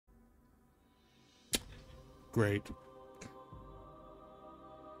Great.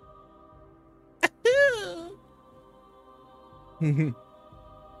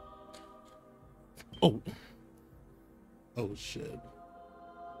 Oh. Oh shit.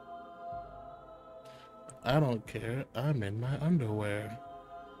 I don't care. I'm in my underwear.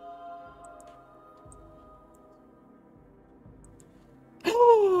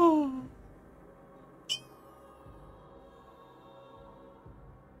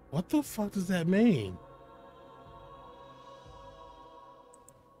 What the fuck does that mean?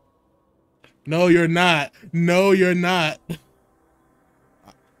 No, you're not. No, you're not.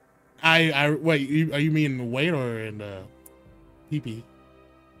 I wait. Are you meaning weight or in PP?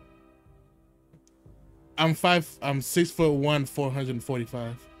 I'm 6'1",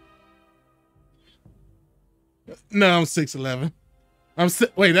 445. No, I'm 6'11".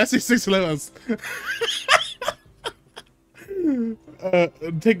 Wait, that's 6'11".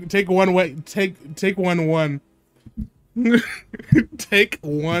 Take one way. Take one. Take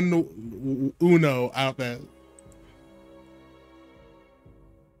one uno out that.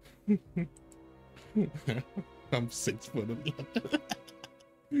 I'm 6'11".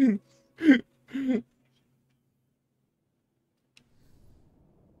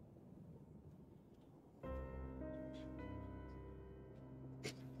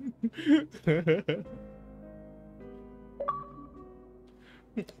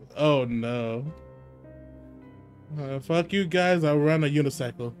 Oh no. Fuck you guys, I'll run a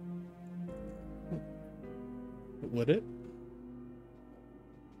unicycle. Would it?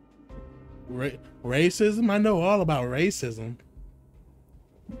 Racism? I know all about racism.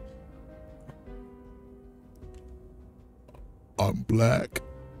 I'm black.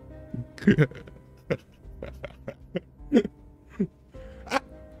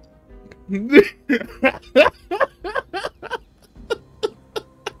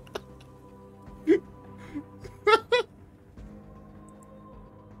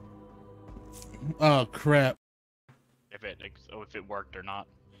 Oh crap. If it worked or not.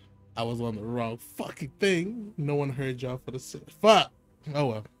 I was on the wrong fucking thing. No one heard y'all for the fuck. Oh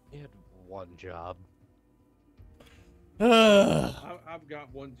well. You had one job. I've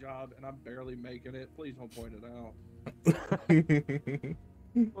got one job and I'm barely making it. Please don't point it out.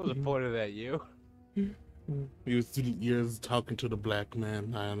 What was the point of that, you? You're talking to the black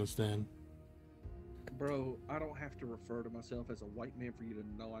man, I understand. Bro, I don't have to refer to myself as a white man for you to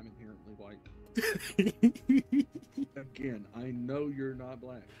know I'm inherently white. Again, I know you're not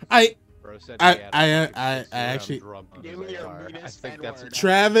black. I actually Give me your meanest N-word.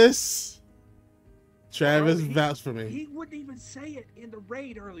 Travis Bro, vouched for me. He wouldn't even say it in the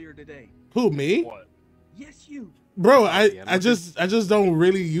raid earlier today. Who, me? What? Yes, you. Bro, I just don't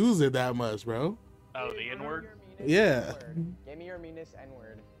really use it that much, bro. Oh, the N-word? Yeah. Give me your meanest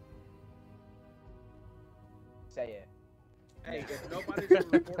N-word. Say it. Hey, if nobody's gonna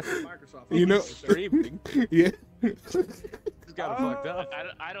report to Microsoft, You know, streaming. Yeah. It's got fucked up.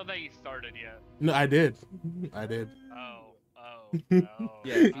 I don't think he started yet. No, I did. Oh, Yeah,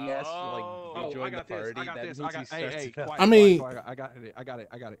 if he has to Oh. like join the party, I got that this. means he starts Hey, it quiet, up. I mean- quiet. I got it.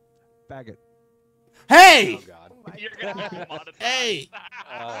 Faggot. Hey! Oh god. You're gonna be monetized. Hey!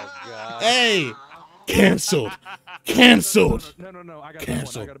 Oh god. Hey! Canceled. Canceled. No. I got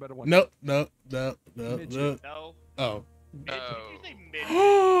Canceled. a better one. No. No. Oh. Did you say midget?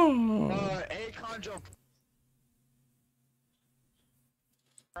 Akon joke.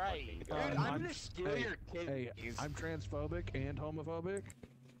 Right. Dude, I'm gonna steal your kid. Hey, I'm transphobic and homophobic.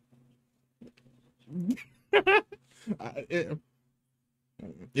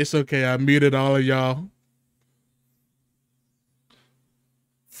 It's okay. I muted all of y'all.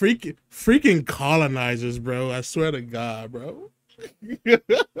 Freaking colonizers, bro. I swear to God, bro. I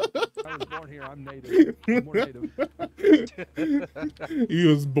was born here. I'm native. I'm more native. He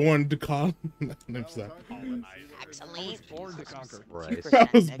was born to colonize. I'm sorry. Colonizers. I Actually, was born to conquer. Right. I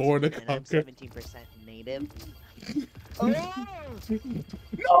was born to and I'm conquer. 17% native.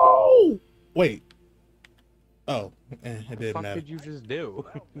 No! Wait. Oh, it What the didn't fuck matter. did you just do?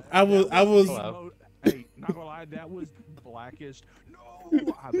 I was. Hello. Hey, not gonna lie, that was the blackest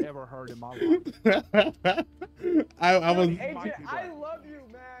no I've ever heard in my life. I was. AJ, I love you,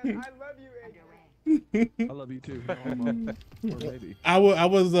 man. I love you, AJ. I love you too. No homo. Or maybe. I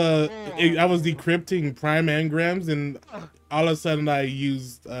was decrypting prime engrams, and all of a sudden I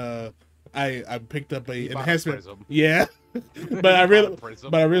used I picked up a You bought a enhancement. prism. Yeah, but I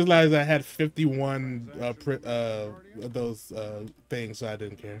Prism. realized I had 51 of those things, so I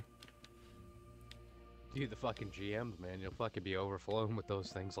didn't care. You the fucking GMs, man. You'll fucking be overflowing with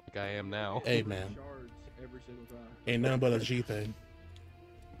those things like I am now. Hey man, Shards every single time. ain't nothing but a G thing.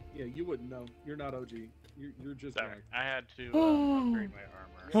 Yeah, you wouldn't know. You're not OG. You're just Sorry, like. I had to upgrade my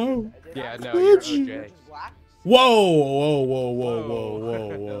armor. Oh. Yeah, no, you're Could you? OJ. Whoa, whoa, whoa, whoa, whoa,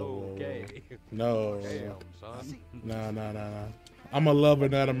 whoa, whoa, Okay. whoa. No. Damn, son. No. I'm a lover,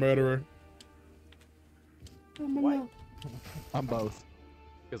 not a murderer. What? I'm both.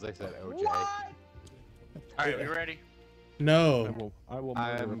 Because I said OJ. What? Alright, we ready? No. I will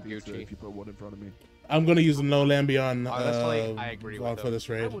I murder am a pizza Gucci. if you put one in front of me. I'm gonna use a no Lambion Honestly, I agree with for them. this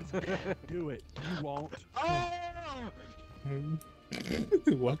raid. Do it. You won't. What the?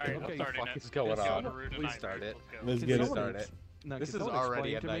 Alright, What I'm the starting fuck it. is going It's on? on Rude Please tonight, start it. let's go. Let's Can get it. someone Start ex- it. No, This can is someone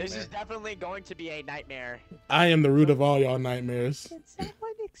already explain a to me- This nightmare. is definitely going to be a nightmare. I am the root of all y'all nightmares. Can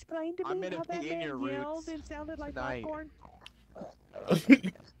someone explain to I'm me gonna how that be in man your yelled roots and sounded like tonight. popcorn?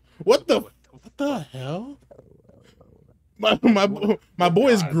 What the hell? My boy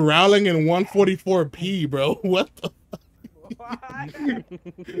is growling in 144p, bro. What the?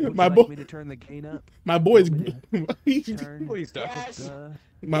 Would My you boy- like me to turn the gain up? My boy's Turn. Please don't. Yes.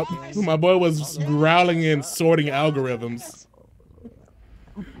 my boy was growling and sorting algorithms.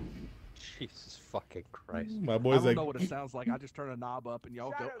 Jesus fucking Christ. My I boy's don't like, know what it sounds like. I just turn a knob up and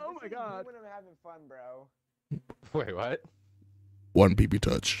y'all go, Shadow, oh this my is you god. when I'm having fun, bro. Wait, what? one PP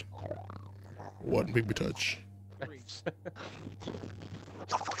touch. One PP touch.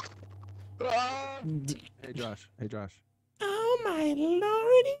 Hey Josh. Hey Josh. Oh my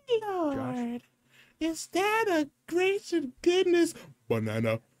lordy lord. Is that a grace and goodness?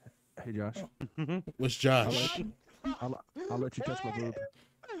 Banana. Hey Josh. What's Josh? I'll let you touch my boob.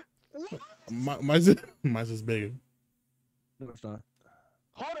 Mine's is bigger. No, it's not.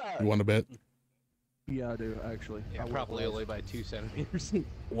 Hold You on. want to bet? Yeah, I do actually. Yeah, I will probably both. only by 2 centimeters.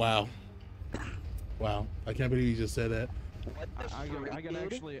 Wow. Wow. I can't believe you just said that. What the I freak,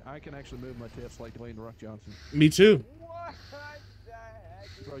 dude? can actually move my tits like Dwayne The Rock Johnson. Me too. What the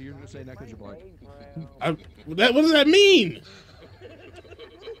heck? Bro, you're just saying that 'cause you're black. Bro. What does that mean?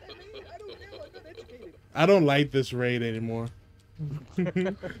 I don't like this raid anymore.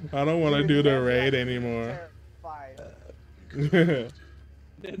 I don't want to do the raid anymore. Terrified.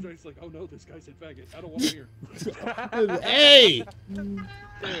 Ned's like, oh no, this guy said faggot. I don't want to hear. Hey! Dude,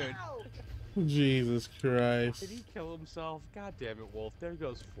 Ow! Jesus Christ. did he kill himself? God damn it, Wolf. There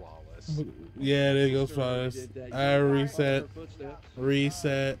goes Flawless. Yeah, there goes flawless. I reset. Footsteps.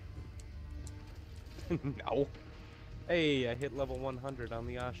 Reset. No. Hey, I hit level 100 on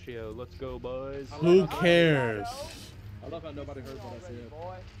the Ashio. Let's go, boys. Who cares? I love how nobody heard what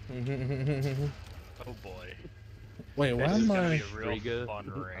I Already, said. boy. Oh boy. Wait, why This is am gonna I? be a real Riga. fun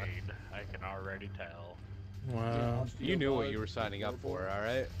raid. I can already tell. Wow. You knew what you were signing up for,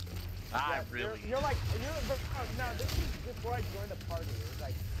 alright? I Yeah, really. You're like, no, this is before I joined the party. It was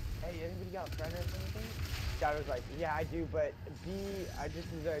like, hey, anybody got a friend or something? Shadow was like, yeah, I do, but just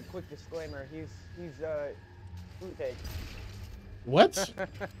as a quick disclaimer, he's fruit cake. What?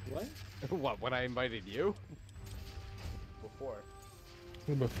 What? What, when I invited you? Before.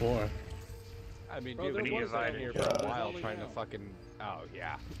 Before. I mean, Bro, dude, there we was invited that here here. for a There's while only trying to now. fucking... Oh,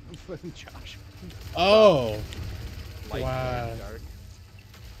 yeah. Josh. Oh. Light, Wow. dark.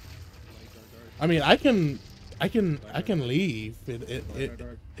 I mean, I can leave.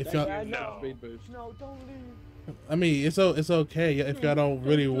 If y'all, Yeah, No. Speed boost. No, don't leave. I mean, it's okay if y'all don't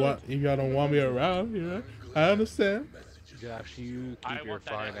really want, if y'all don't want me around, you know. I understand. Josh, you I keep your want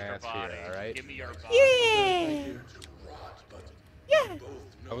that fine extra ass body. here, alright? Give me your body. Yeah. Yeah.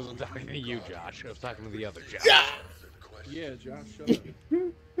 I wasn't talking to you, Josh. I was talking to the other Josh. Yeah, Josh, shut up.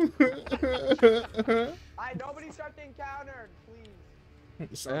 Nobody start the encounter,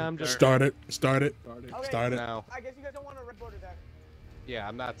 please. I'm just... Start it. Started. Okay, Start it. No. I guess you guys don't want to red border that. Yeah,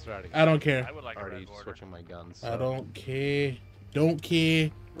 I'm not starting. I don't care. I would like a Already red border. switching my guns. I so- don't care. Don't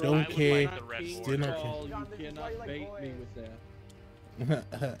care. I Don't would care. like the red Still border. don't Paul, John, you this is why cannot you like bait me boys. with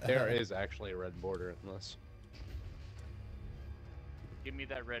that. There is actually a red border in this. Give me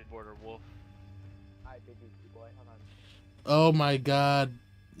that red border, Wolf. Alright, big boy, hold on. Oh my God.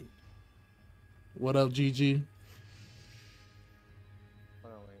 What up, GG?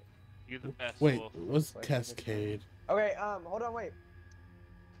 Hold on, wait. You the best, Wait, Wolf. what's Cascade? Okay, hold on, wait.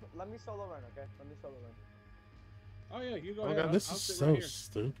 Let me solo run, okay? Let me solo run. Oh yeah, you go Okay. ahead. I'll This is sit so right here.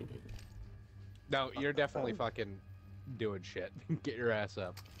 stupid. No, you're definitely fucking doing shit. Get your ass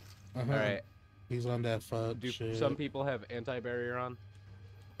up. Uh-huh. Alright. He's on that fuck Do shit. some people have anti-barrier on?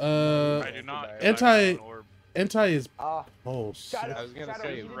 I do not. 'cause I anti- got an orb. Anti is Ah, pulse. Shadow, I was gonna Shadow,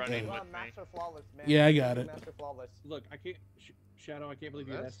 say, you need to running do, with me. Master Flawless, man. Yeah, I You got do it. Master Flawless. Look, I can't. Shadow, I can't believe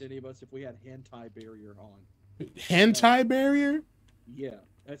you That's- asked any of us if we had hentai barrier on. Hentai barrier? Yeah,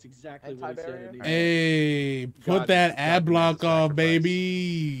 that's exactly what he Hentai said. barrier? in the- Hey, put God- that God ad block demands off, sacrifice.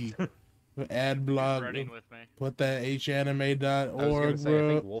 baby. Ad blog. Running with me. Put that I was hanime.org, gonna say, I bro.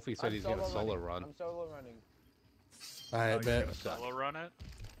 think Wolfie said he's gonna solo running. run. I'm solo running. I You're bet. gonna solo run it?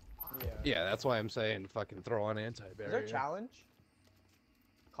 Yeah. Yeah, that's why I'm saying fucking throw on anti-barrier. Is there a challenge?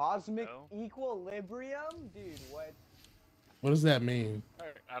 Cosmic No. equilibrium? Dude, what? What does that mean?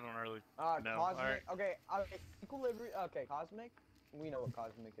 I don't really know. Cosmic. Alright. Okay, equilibrium. Okay, cosmic. We know what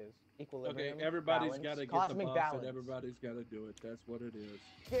cosmic is. Equilibrium. Okay, everybody's balance. got to get Cosmic the buff, balance. and everybody's got to do it. That's what it is.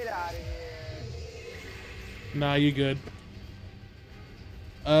 Get out of here. Nah, you good.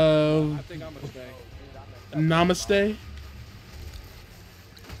 I think I'm gonna stay. Namaste.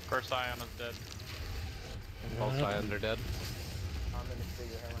 First Ion is dead. Both Scions are dead. I'm gonna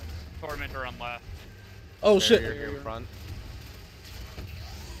figure her out. Tormentor on left. Oh Barrier shit. here in front.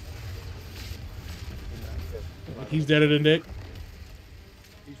 He's deader than Dick.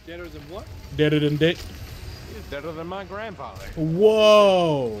 He's deader than what? Deader than Dick. He's deader than my grandfather.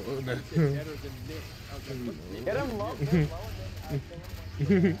 Whoa. He said deader than Nick. I was like, what? Get him low. Get him low and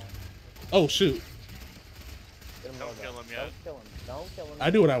then Oh shoot. Get him Don't low, kill though. him yet. Don't kill him. Don't kill him. I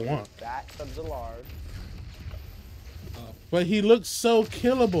do what I want. That subs a large. But he looks so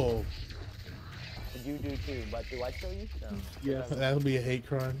killable. You do too, but do I kill you? No. Yes. That would be a hate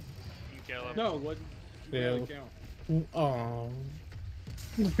crime. You can kill him. No, it wasn't. You Yeah. gotta count. Oh.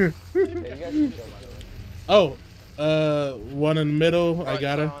 Yeah, you guys can kill, by the way. Oh. One in the middle. I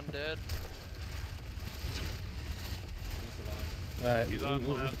got her. Scion dead. Alright. He's on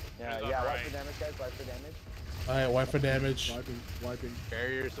left. Yeah, He's on yeah, wipe right. for damage, guys, wipe for damage. Alright, wipe for damage. Wiping.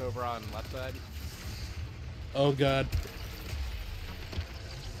 Barriers over on left side. Oh god.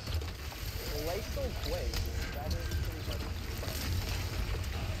 Glacial Quake. That is pretty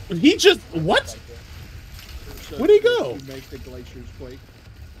fucking He just what? So Where'd he go? You make the glaciers quake.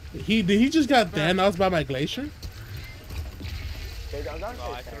 He just got Thanos by my glacier? Dude, I'm not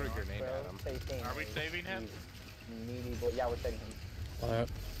Oh, I threw a grenade at him. Are we saving him? Needy boy. Yeah, we're saving him. Alright.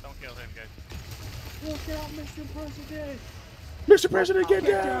 Don't kill him, guys. Look out, Mr. President! Mr. President, get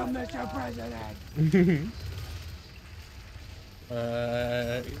down! Mr. President!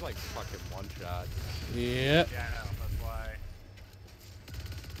 He's like fucking one shot. Yeah. Yeah, I know. That's why.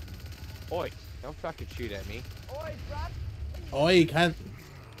 Oi, don't fucking shoot at me. Oi, drop! Oh, you can't.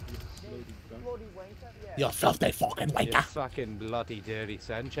 Bloody wanker, yeah. You filthy fucking You wanker. fucking bloody dirty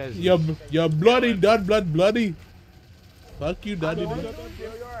Sanchez. You're bloody, bloody. Fuck you, daddy.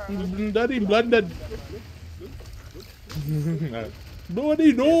 Daddy, blood.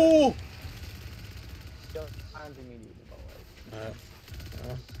 Bloody, no! I'm immediately below. Alright.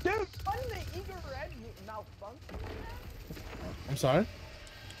 Dude, why did the eager red malfunction? I'm sorry?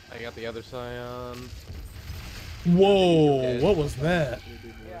 I got the other Scion. Whoa, what was that?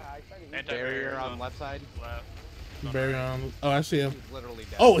 Yeah, I tried to eat Barrier on left side. Left. Very Oh, I see him. He's literally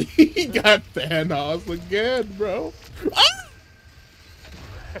dead. Oh, he got Thanos again, bro. Ah!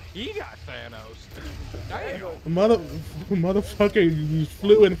 He got Thanos. Damn. Motherfucker, you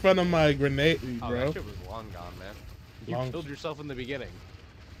flew in front of my grenade, Oh, bro. that shit was long gone, man. You Long- killed yourself in the beginning.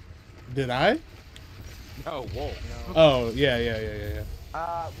 Did I? No, Wolf. Oh, yeah.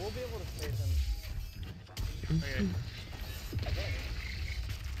 We'll be able to save him. Okay. I think.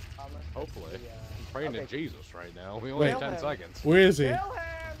 Hopefully. Yeah. I'm praying Okay. to Jesus right now. We only have Wait. 10 seconds. Where is he? Kill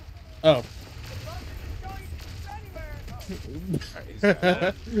him! Oh. Alright, he's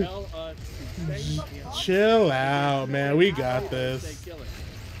dead. Tell us to save him. Chill out, man. We got Say this. kill him.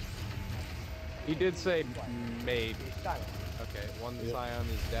 He did say maybe. Got it. Okay, one Yep. Scion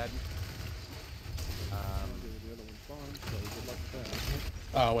is dead. The other one's fine, so good luck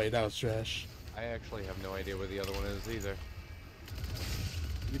with that. Oh, wait, that was trash. I actually have no idea where the other one is either.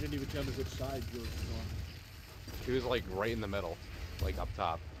 You didn't even tell me which side yours was on. He was like right in the middle, like up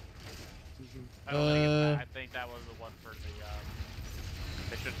top. I don't think it's that. I think that was the one for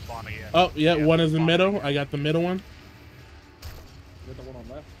the, they should spawn again. Oh, yeah, one is in the spawn middle. again. I got the middle one. Is that the one on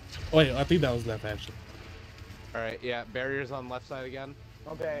left? Oh, wait, I think that was left, actually. Alright, yeah, barriers on left side again.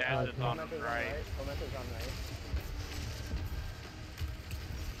 Okay. Naz is on Tormentor's right. Tormentor's on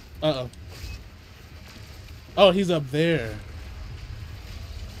right. Uh-oh. Oh, he's up there.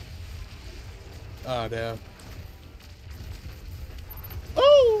 Oh, damn.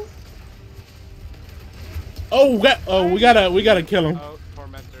 Oh! Oh, we gotta kill him. Oh,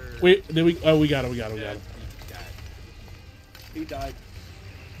 Tormentor. We got him. Dead. He's dead. He died.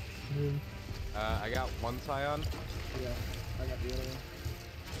 I got one Scion. Yeah, I got the other one.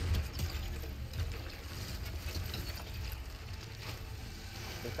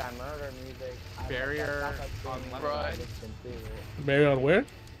 This time murder music. Barrier on left Right. side. Barry on where?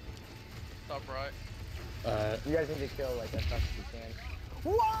 Top right. Alright. You guys need to kill like as fast as you can.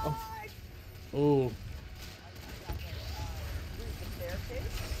 What? Oh. The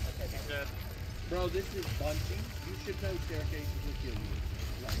staircase? Okay, He's dead. Bro, this is Bungie. You should know staircases will kill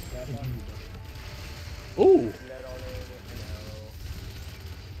you. Like, that's on you, bro. Ooh.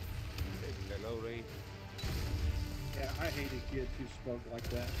 Yeah, I hated kids who spoke like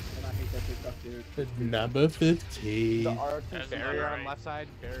that, and I hate that they stuck there. Number 15. The R2 That's Barrier not on right. left side.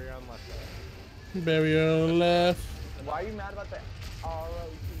 Barrier on left side. Barrier on the left. Why are you mad about the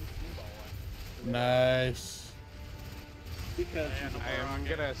ROTC ball? Nice. Because Yeah, no more I'm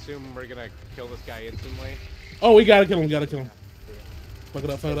rocket. gonna assume we're gonna kill this guy instantly. Oh, we gotta kill him. Gotta kill him. Fuck it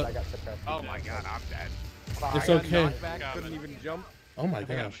up. Fuck it I up. got suppressed. Oh my god, I'm dead. It's I got okay. knocked back, couldn't even jump. Oh my I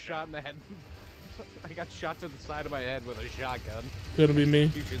got gosh. shot in the head. I got shot to the side of my head with a shotgun. Couldn't be me.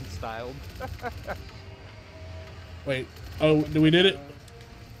 Fusion styled. Wait. Oh, we did it?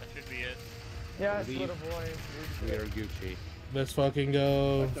 That should be it. Yes, Leave. little boy. We are Gucci. Let's fucking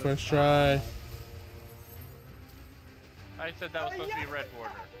go. First try. I said that was supposed to be red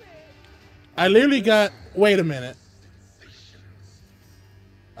border. I literally got. Wait a minute.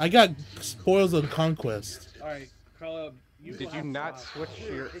 I got spoils of conquest. Alright, Carla, you Did will you have not five. switch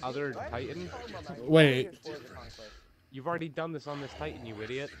to your other Titan? Wait. You've already done this on this Titan, you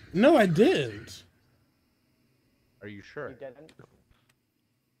idiot. No, I didn't. Are you sure? You didn't?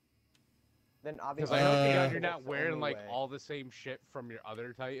 Then Because obviously I know Uh, you're not wearing like way. all the same shit from your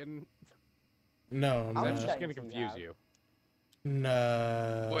other Titan. No, I'm How I'm much not. just gonna Titans do you confuse have? you.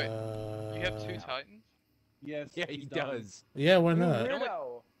 No. Wait, you have 2 Titans? Yes, Yeah, he he's done. does. Yeah, why You not?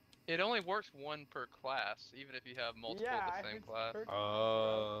 weirdo. It only works 1 per class, even if you have multiple Yeah, of the if same it's class. per-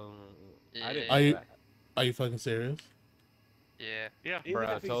 I didn't Are know you- that. Are you fucking serious? Yeah. Yeah. Even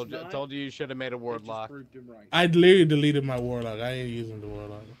Bruh, if he's told not, you you should have made a it just wardlock. proved him right. I literally deleted my warlock. I ain't using the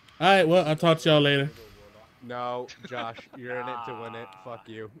warlock. Alright, well, I'll talk to y'all later. No, Josh, you're in it to win it. Fuck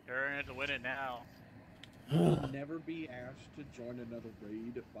you. You're in it to win it now. You'll never be asked to join another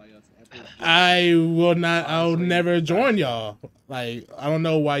raid by us ever. I will not. I'll Honestly, never join that's- y'all. Like, I don't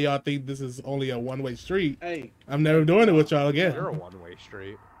know why y'all think this is only a one-way street. Hey, I'm never doing it with y'all again. You're a one-way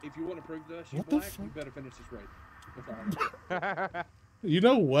street. if you want to prove to us you're What the black, you fuck? better finish this raid. That's all. You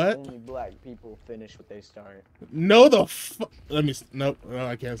know what? Only black people finish what they start. No, the fuck. Let me. Nope. No,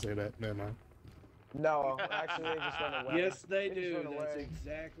 I can't say that. Never mind. No, actually, they just run away. Yes, they They just do. run That's away.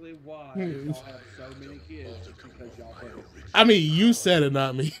 exactly why y'all have so many kids. It's because y'all did it. I mean, you said it,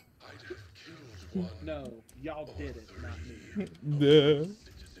 not me. No, y'all did it, not me. Duh.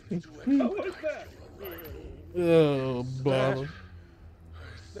 Oh, what's that? Oh, bother.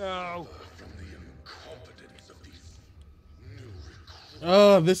 No.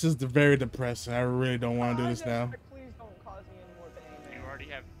 Oh, this is very depressing. I really don't want to do this now. Please don't cause me any more pain,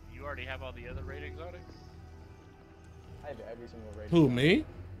 You man. already have all the other ratings on it. I have every single rating. Who, me?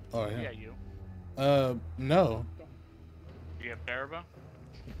 Oh, Yeah, yeah. you. No. You have Baraba.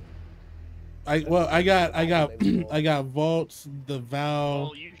 I got vaults, the Val.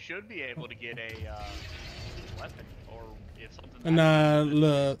 Well, you should be able to get a weapon, or if something. Nah,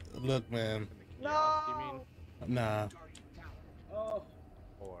 look, man. Kiosk, you mean? Nah. Oh,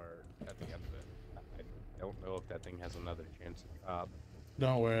 Or at the end of it. I don't know if that thing has another chance to drop.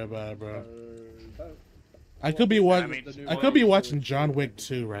 Don't worry about it, bro. uh, I could be watching. mean, I could be watching John Wick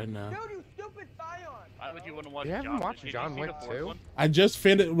 2 right now. Dude, you stupid Scion! Why would you want to watch? You haven't watched did you John see Wick the fourth 2? one? I just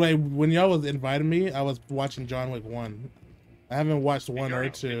finished. Like when y'all was inviting me, I was watching John Wick 1. I haven't watched Did 1 you or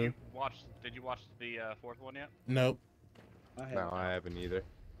already- 2. Did you watch the fourth one yet? Nope. I have No, I haven't either.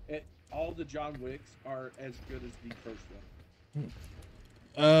 all the John Wicks are as good as the first one.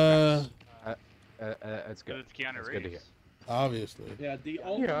 That's Because good. it's Keanu That's good to Reeves. Obviously. Yeah, the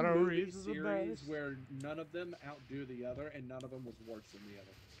only Keanu movie Reeves is the series best. where none of them outdo the other, and none of them was worse than the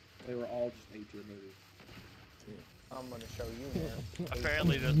other. They were all just A-tier movies. I'm gonna show you, man.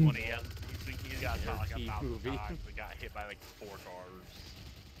 Apparently, this one he got Your shot like T 1,000 movie. times. He got hit by like 4 cars,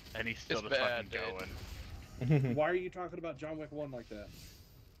 and he's still It's just bad, fucking dude. going. Why are you talking about John Wick 1 like that?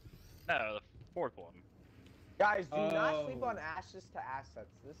 No, the fourth one. Guys, do not sleep Oh. on ashes to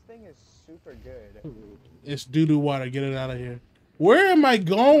assets. This thing is super good. It's doo-doo water. Get it out of here. Where am I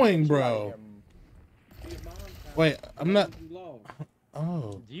going, bro? Vietnam, Wait, I'm not. Long.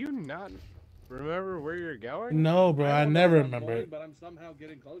 Oh. Do you not remember where you're going? No, bro. I don't never where I'm remember going, it. But I'm somehow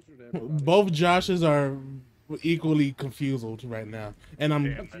getting closer to everybody. Both Joshes are equally confused right now, and I'm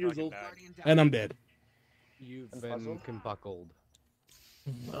Damn, they're fucking back. and I'm dead. You've And been puzzled? combuckled.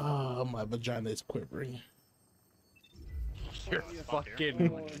 Oh, my vagina is quivering. You're Fuck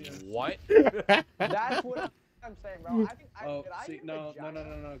fucking Oh, yeah. what? That's what I'm saying, bro. I think Oh, did I see, get no,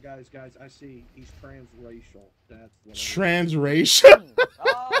 vagina? guys, I see. He's transracial. That's what. Transracial.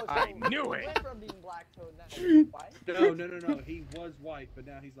 Oh, so I knew it. went from No. He was white, but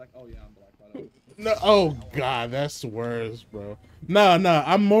now he's like, oh yeah, I'm black. By the way. No, oh god, that's worse, bro. No,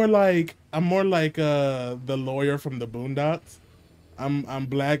 I'm more like the lawyer from the Boondocks. I'm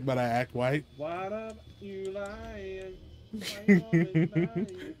black, but I act white. What up, you lying? Why you always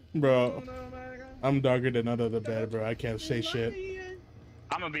lying? Bro, Oh, my God. I'm darker than under the bed, bro. I can't say shit.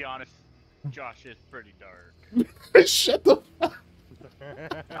 I'm gonna be honest. Josh is pretty dark. Shut the fuck.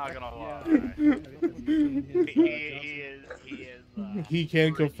 Not gonna lie. He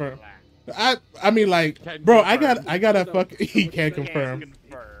can pretty confirm. black. I mean, like, Can bro, confirm. I got a fuck. He can't Can confirm. confirm.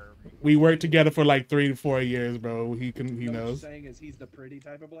 We worked together for like 3 to 4 years, bro. He What you're knows. saying is he's the pretty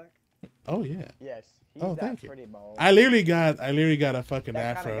type of black. Oh yeah. Yes. He's Oh, that thank you. pretty bald. I literally got a fucking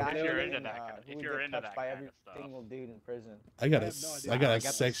That afro. kinda guy If you're who, into that kind of- who if would you're get into touched that by kind every of stuff. single dude in prison. I got I a have no idea. I got a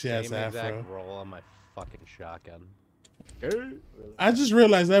the sexy ass same exact afro. roll on my fucking shotgun. I just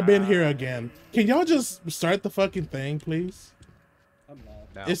realized I've been here again. Can y'all just start the fucking thing, please? I'm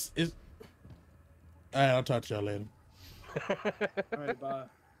lost. No. It's. Alright, I'll talk to y'all later. All right, bye.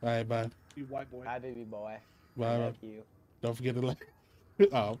 Alright, bye. You white boy. Hi, baby boy. Bye. Love you. Don't forget to like.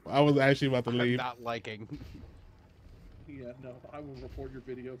 Oh, I was actually about to I'm leave. not liking. Yeah, no, I will report your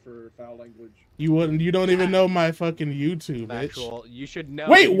video for foul language. You wouldn't. You don't even know my fucking YouTube, bitch. Actual, you should know.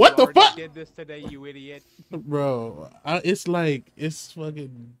 Wait, you what the already fuck? Did this today, you idiot? Bro, it's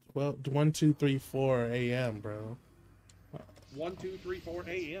fucking 1, 2, 3, 4 a.m., bro. 1, 2, 3, 4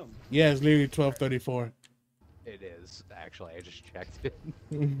 a.m. Yeah, it's literally 12:34. It is actually. I just checked it.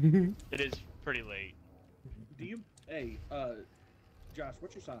 It is pretty late. Do you? Hey, Josh,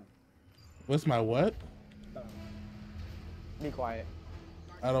 what's your sign? What's my what? Be quiet.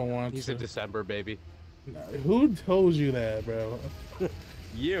 I don't want He's to. a December baby. Who told you that, bro?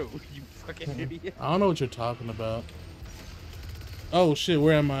 You fucking idiot. I don't know what you're talking about. Oh shit,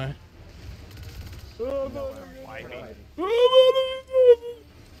 where am I? Wiping. Who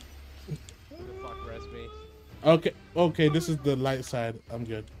the fuck rest me? Okay, this is the light side. I'm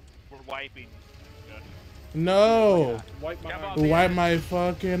good. We're wiping. Good. No! Wipe my Come hand. on. Wipe my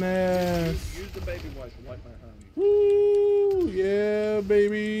fucking ass. Use the baby wipe and wipe my hand. Woo! Yeah,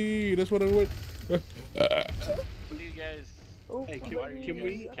 baby. That's what I want. What do you guys? Oh, Hey, Why are you can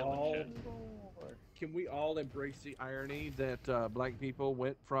we guys killing all shit? can we all embrace the irony that black people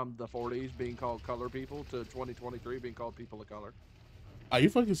went from the 40s being called color people to 2023 being called people of color? Are you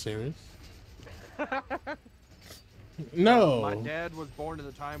fucking serious? No. My dad was born in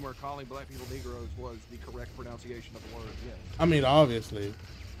a time where calling black people Negroes was the correct pronunciation of the word. Yes. I mean, obviously,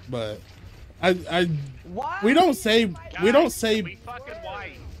 but Why? we don't say we don't Guys, say. We fucking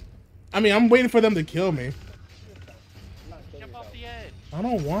white. I mean, I'm waiting for them to kill me. Jump off the edge. I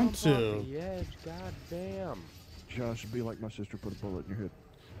don't want to. The edge, goddamn. Josh, be like my sister, put a bullet in your head.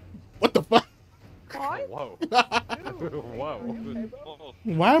 What the fuck? Whoa. Whoa. Oh,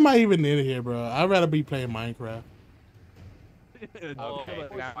 Why am I even in here, bro? I'd rather be playing Minecraft. Okay,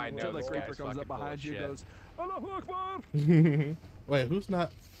 now I know Until the this creeper guy's comes up fucking behind you and bullshit. goes, Allahu Akbar! Wait, who's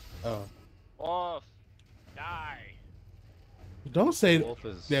not? Oh, Wolf. Die. don't say. Wolf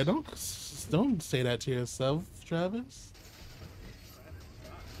is. Yeah, don't say that to yourself, Travis.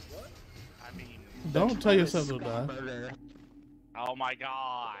 I mean, Don't tell yourself to die. oh my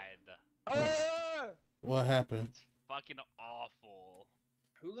god. What happened? Fucking awful.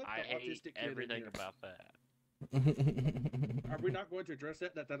 Who let I the hate autistic kid in everything here? about that. Are we not going to address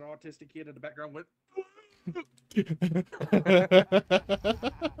that? That autistic kid in the background went.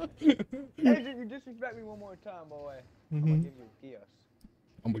 Hey, you disrespect me one more time, boy. I'm gonna give you a PS.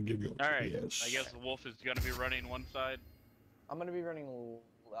 I'm gonna give you a Alright, yes. I guess the wolf is gonna be running one side. I'm gonna be running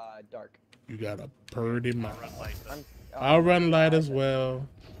dark. You got a purdy I'll mouth. run light then. I'll run light as well.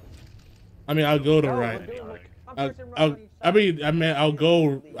 I mean, I'll go to right. I'll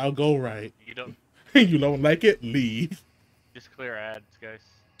go right. You don't You don't like it? Leave. just clear ads, guys.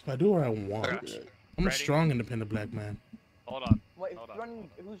 I do what I want. I'm a Ready? strong, independent black man. Hold on. Wait, Hold who's on.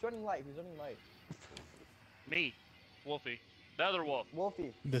 running light? Who's running light? Me. Wolfie. The other wolf.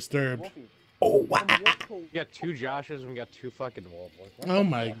 Wolfie. Disturbed. Wolfie. Oh wow. We got 2 Joshes and we got 2 fucking Wolves. Like, what Oh the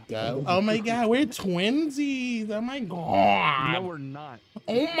my fuck? god. Oh my god. We're twinsies. Oh my god. No, we're not.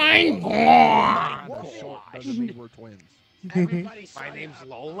 Oh my god. The short doesn't mean we're twins. Everybody's My name's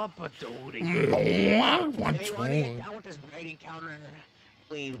Lola Badooty. What's Anyone get wrong? down with this braiding counter?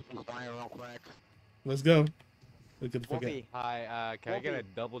 Please inquire real quick. Let's go. Look at the fucking. Wolfie. Hi, can I get a Wolfie.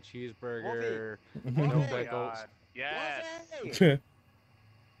 double cheeseburger? Mhm. No Oh my pickles. god. Yes. Wolfie!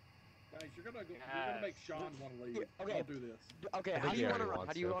 Guys, you're gonna make Sean want to leave. Okay. Don't do this. Okay, I how think do he you want to already run? wants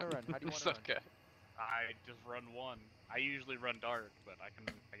How do you to. want to run? How do you want It's to run? okay. I just run one. I usually run dark, but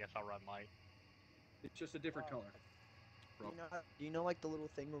I guess I'll run light. It's just a different color. Do you know like the little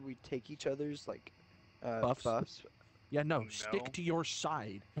thing where we take each other's like Buffs? Yeah, no, stick to your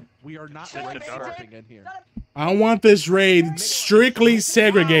side. We are not Shut race up. swapping in here. I want this raid strictly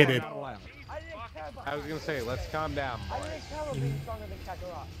segregated. Not allowed. I didn't care about I was gonna say, let's calm down, I boys. didn't care about being stronger than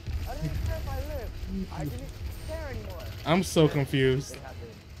Kakarot. I didn't care if I lived. I didn't care anymore. I'm so confused. It happened.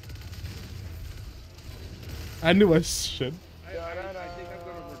 I knew I should. I think I'm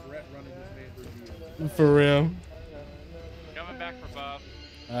gonna regret running this man's review. For real. Coming back for buff.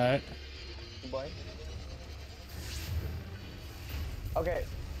 Alright. Boy. Okay,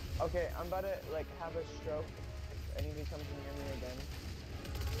 I'm about to like have a stroke. If anybody comes near me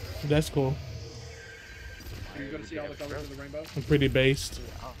again. That's cool. Are you gonna see all the colors of the rainbow? I'm pretty based.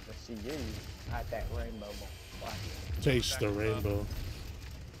 I'm gonna see you at that rainbow ball. Taste the rainbow.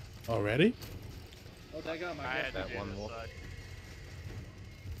 Already? Oh, daggum, I I had guess to that do one this wolf. side.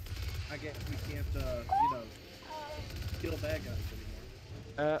 I guess we can't, kill bad guys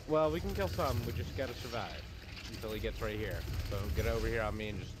anymore. Well, we can kill some. We just gotta survive until he gets right here. So get over here on me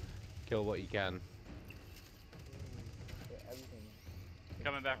and just kill what you can. Yeah, everything.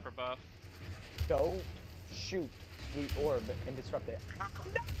 Coming back for buff. Go shoot the orb and disrupt it.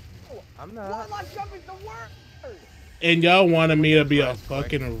 No! I'm not. Warlock jump is the worst! And y'all wanted me to be a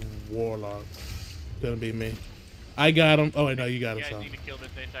fucking warlock. Gonna be me. I got him. Oh, wait, no, you got You him. guys So need to kill this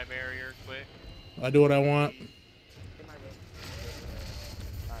anti-barrier quick. I do what I want.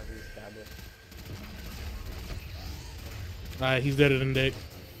 Alright, he's deader than Dick.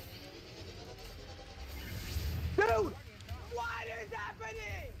 Dude! What is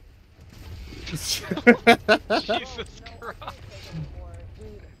happening? Jesus Christ.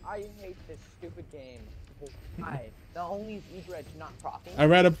 Dude, I hate this stupid game. Why? Not only is Eager Edge not propping. I'd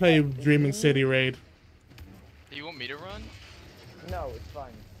rather play Dreaming City Raid. Do you want me to run? No, it's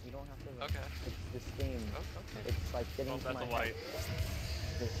fine. You don't have to run. Okay. It's this game. Oh, okay. It's like getting Oh, to that's my a light.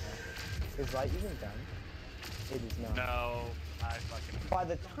 Is light even done? It is not. No, I fucking. By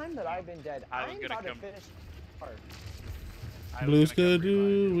the time that I've been dead, I was I'm gonna about to come- finish hard. I was Blue's gonna could come revive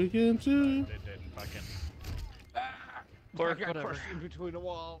do, you, we can too. but it didn't fucking. Or I got whatever. pushed in between a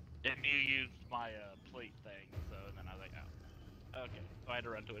wall. And you used my plate thing, so then I was like, oh. Okay, so I had to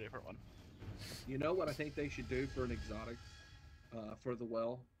run to a different one. You know what I think they should do for an exotic, for the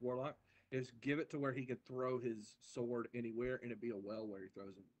well warlock, is give it to where he could throw his sword anywhere and it'd be a well where he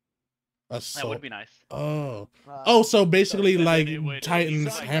throws it. That would be nice. Oh. Oh, so basically then like it would- Titan's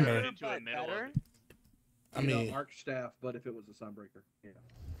it's like hammer. right into a middle of it. I You know, mean, arc staff, but if it was a sunbreaker, yeah.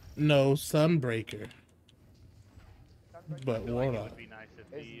 no, Sunbreaker. But I feel like it warlock. would be nice if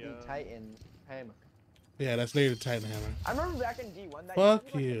It's the, the Titan hammer. Yeah, that's later Titan hammer. I remember back in D1 that Fuck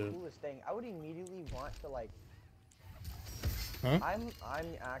used to be, like, you. the coolest thing. I would immediately want to like. Huh? I'm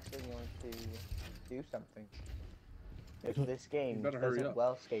actually going to do something. If this game better hurry doesn't up.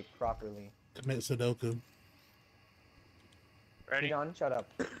 well skate properly. Commit Sudoku. ready? John, shut up.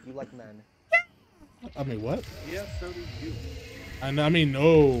 You like men. I mean, what? Yeah, so do you. I mean,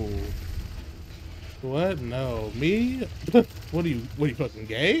 no. What? No. Me? What are you fucking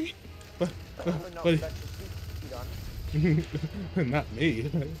gay? No, What- that's just you, John. Not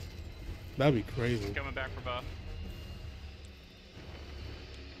me. That'd be crazy. Coming back for buff.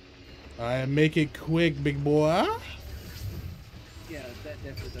 Alright, make it quick, big boy. Yeah, that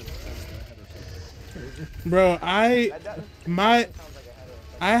definitely doesn't sound like a heterosexual. Bro, That my, sounds like a hetero.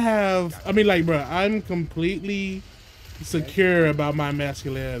 I have, I mean, like, bro, I'm completely secure about my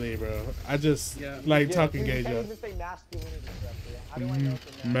masculinity, bro. I just Yeah. like Yeah, talking you gay can't jokes. even say masculinity correctly. How do I know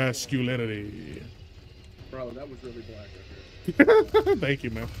it's a Masculinity. Bro, that was really black right there. Thank you,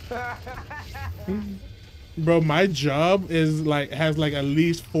 man. Bro, my job is like has like at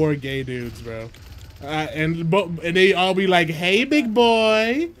least 4 gay dudes, bro. And they all be like, "Hey, big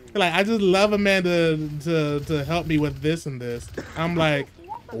boy." Like, I just love a man to help me with this and this. I'm like,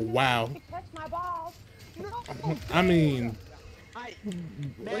 wow. Catch my balls. No. I mean,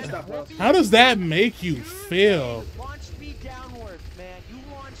 Let's stop us. how does that make you feel? Launched me downwards, man. You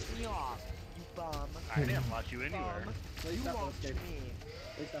launched me off. You bum. I didn't launch you anywhere. Please You stop us, launched Katie. me.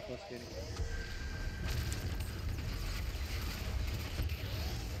 Please stop us, Katie.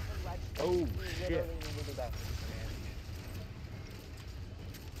 Oh shit.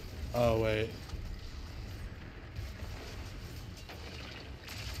 Oh wait.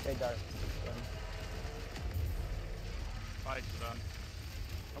 Hey, Dark. Fight, son.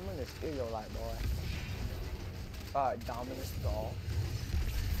 I'm gonna steal your light, boy. Dominus Gaul.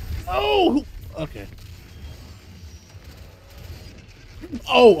 Oh. Okay.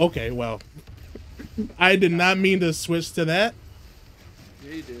 Oh, okay. Well, I did not mean to switch to that.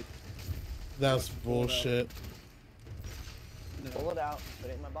 Yeah, you did. That's bullshit. Pull it out, put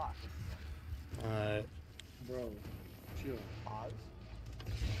it in my box. Alright. Bro, chill. Pause.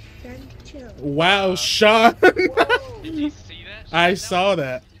 Wow, Sean! Did you see that? I saw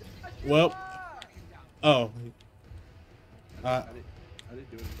that. Well, oh. I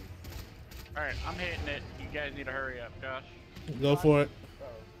didn't do anything. Alright, I'm hitting it. You guys need to hurry up, Josh. Go for it.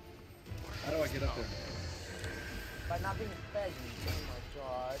 How do I get up there? By not being fed, you. Oh my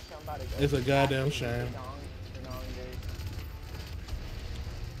gosh, I'm about to go. It's a goddamn back to shame. the dong,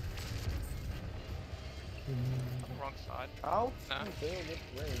 dude. Wrong side. Oh, Nah. you failed this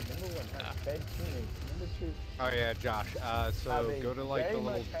way. Number one, have fed teammates. Number two, Oh yeah, Josh. So have a go to like the very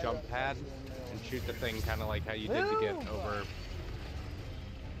little much higher jump pad reputation than and the shoot the thing, kind of like how you did to get Move! over.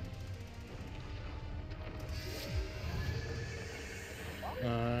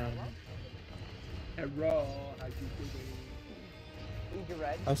 Hello, how you doing? Eager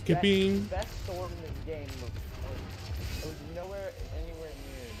Red. Housekeeping. Best sword in this game. It was nowhere, anywhere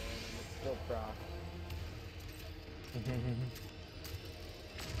near, man, and it's still proc.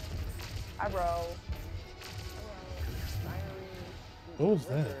 Hi, bro. What was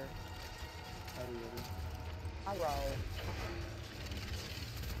that? Hi, bro.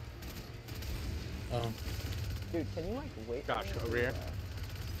 Oh. Dude, can you like wait? Josh, for me over to, here.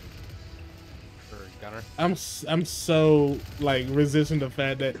 Or Gunner. I'm so like resisting the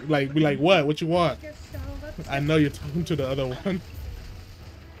fact that like be like what you want? I know you're talking to the other one.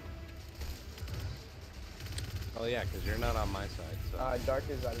 Oh yeah, because you're not on my side. So. Dark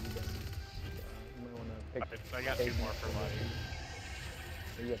is out of the game. You might wanna pick. I got 2 more for life.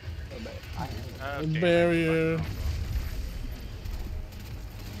 Yeah, Okay, Barrier.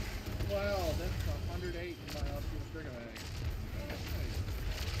 Wow, that's 108 in my optimal trigger mag.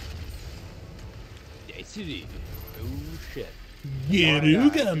 Yes, it is. Oh shit.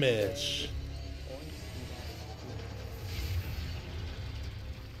 Gilgamesh.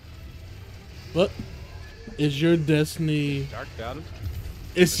 What is your destiny? Dark done.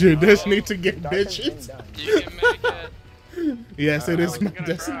 It's your destiny to get Dark has been bitches. done. You can make it. Yes, it I is was my gonna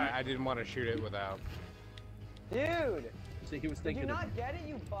destiny. try. I didn't want to shoot it without. Dude, See, he was did you thinking of not get it,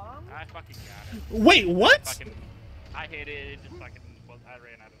 you bum? I fucking got it. Wait, what? I hit it. It just fucking. I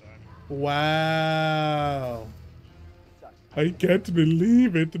ran out of time. Wow. I can't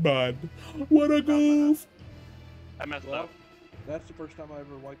believe it, man. What a goof. I messed Well, up. that's the first time I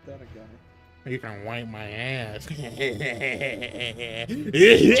ever wiped out a guy. You can wipe my ass.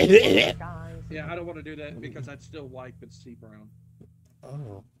 Yeah, I don't want to do that because I'd still wipe and see brown.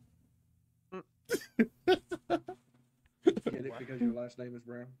 Oh. Get it because your last name is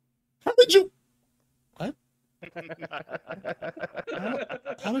Brown? How did you? What?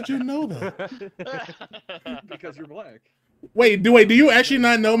 How did you know that? Because you're black. Wait, do you actually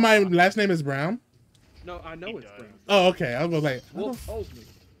not know my last name is Brown? No, I know it's Brown. Oh, okay. I was like, Wolf told me.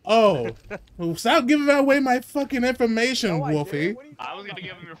 oh, well, stop giving away my fucking information, No, I Wolfie. didn't. What are you I was talking gonna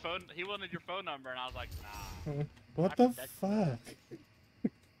give about? him your phone. He wanted your phone number, and I was like, nah. What the fuck?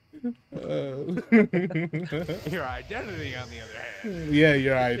 Your identity, on the other hand. Yeah,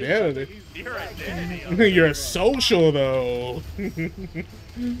 your identity. Your identity. You're social though.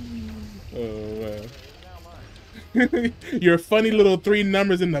 Oh man. Your funny little 3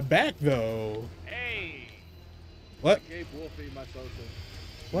 numbers in the back though. Hey. What? I gave Wolfie my social.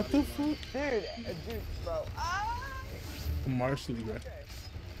 What the fuck? Dude, bro. Ah! Marshy Graham. Okay.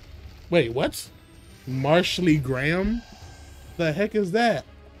 Wait, what? Marshy Graham? The heck is that?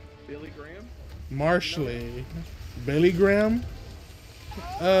 Billy Graham? Marshy. Billy Graham?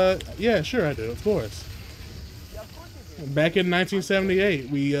 Yeah, sure I do, of course. Yeah, of course you do. Back in 1978,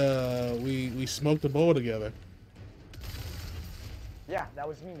 we smoked a bowl together. Yeah, that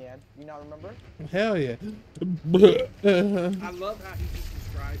was me, man. You not remember? Hell yeah. I love how he just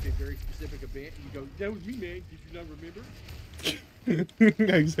described a very specific event. And you go, that was me, man. Did you not remember?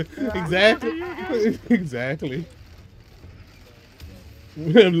 Exactly. Exactly.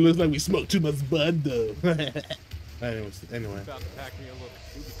 It looks like we smoked too much bud though. Anyway. About to pack me a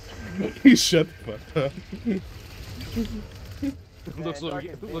little stupid. Shut the fuck up.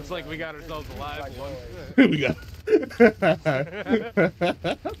 looks like we got ourselves a live one. We got. Dude,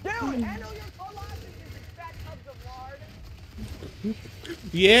 handle your philosophy, you fat tubs of lard.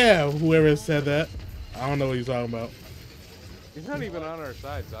 Yeah, whoever said that. I don't know what he's talking about. He's not even on our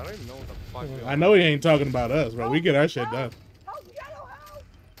side, so I don't even know what the fuck. I know he ain't talking about us, bro. We get our shit done. Help, yellow,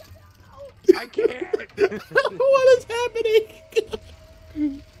 help! I can't. What is happening?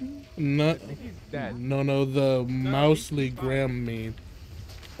 No, He's dead. no, the Mousely Graham meme.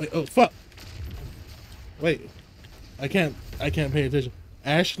 Wait, oh fuck! Wait, I can't pay attention.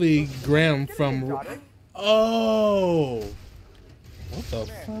 Ashley Graham from. Exotic? Oh. What the Come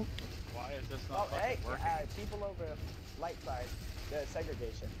here. fuck? Why is this Oh, not hey, fucking working? people over light side, the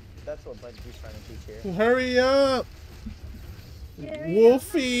segregation. That's what Buddy's trying to teach here. Hurry up, Get the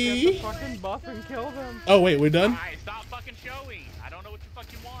Wolfie. fucking buff and kill them. Oh wait, we're done. Alright, stop fucking showing. I don't know what you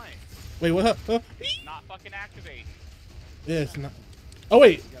fucking want. Wait, what? Not fucking activating. Yeah, it's not. Oh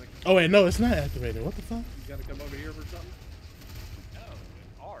wait. Oh wait, no, it's not activated. What the fuck? You gotta come over here for something. No,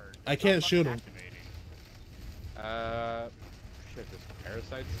 it's hard. I It's can't not shoot fucking him. activating. Shit, does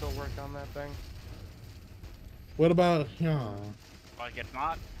Parasite still work on that thing? What about? Yeah. Like it's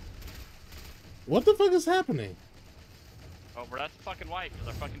not. What the fuck is happening? Oh, bro, that's fucking white because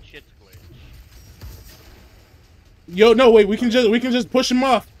our fucking shit's glitched. Yo, no, wait. We can just push him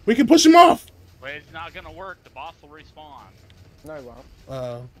off. We can push him off. But it's not gonna work. The boss will respawn. No, he won't.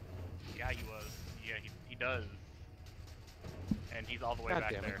 Yeah, he was. Yeah, he does. And he's all the way God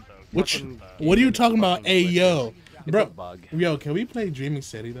back damn it. there. So. Which? Fucking, What are you talking about? fucking Hey, glitches. yo, It's bro. a bug. Yo, can we play Dreaming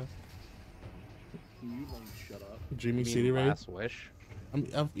City though? You won't shut up. Dreaming You mean City, right? Last Wish?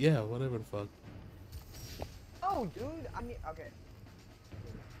 Yeah, whatever the fuck. Oh, dude. I mean, okay.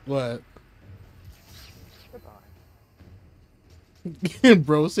 What? Goodbye.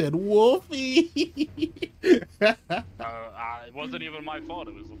 Bro said Wolfie. It wasn't even my fault.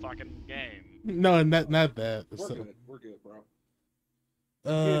 It was the fucking game. No, not that. We're So, good. We're good, bro.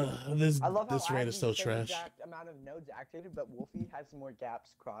 this I love how this I raid have is the so same trash. exact amount of nodes activated, but Wolfie has more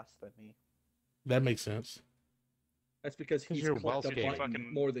gaps crossed than me. That makes sense. That's because he's you're clicked well a skating. button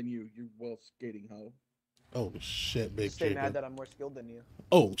Fucking- more than you. You're well skating, hoe. Oh shit, Big Stay mad Draco. that I'm more skilled than you.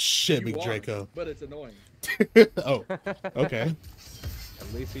 Oh shit, You Big are, Draco. but it's annoying. Oh, okay.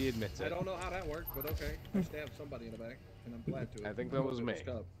 At least he admits I it. don't know how that worked, but okay. I stabbed somebody in the back, and I'm glad to. I think that was It me.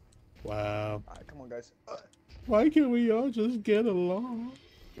 Cub. Wow. Alright, come on, guys. Why can't we all just get along?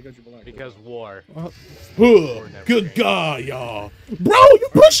 Because you belong. Because war. Huh, never good changed. God, y'all. Bro, you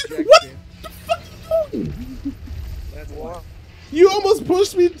pushing? What the fuck you doing? That's War. why. You almost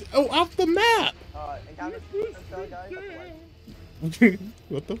pushed me off the map. Encounter guys. That's the way.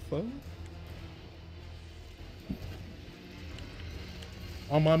 What the fuck?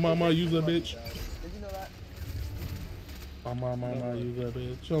 On my mama, use a bitch. Did you know that? On my mama, use a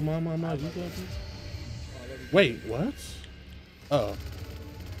bitch. On my mama, use a bitch. Oh, let me- Wait, what? Oh.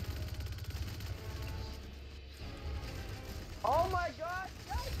 Oh my god!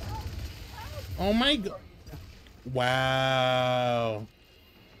 Help, help, help. Oh my god. Wow.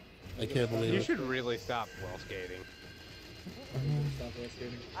 I can't believe You it. should really stop well skating. Stop well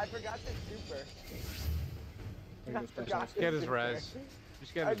skating. I forgot the super. I'm gonna stop well Forgot Get the his super. res.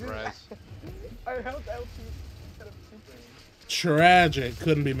 Just get I his just- res. I held LT instead of super. Tragic.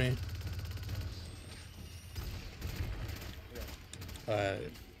 Couldn't be me.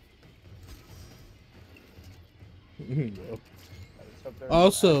 Alright.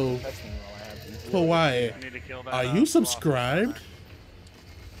 Also, Hawaii, I need to kill that, are philosopher. you subscribed?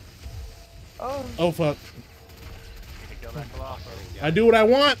 Oh. Oh fuck. Need to kill that philosopher. I do what I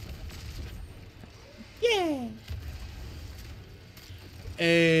want. Yeah.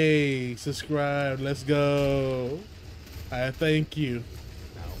 Hey, subscribe. Let's go. I thank you.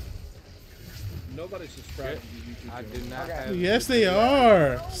 Nobody subscribed to your YouTube I channel. did not Okay. have. Yes, they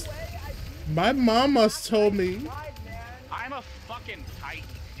are. My mama told me. Tried, man. I'm a fucking titan.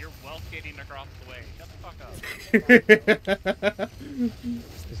 You're well skating across the way. Shut the fuck up.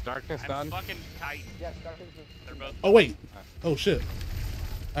 Is darkness I'm done? fucking titan. Yes, Darkness They're both. Oh wait. Oh shit.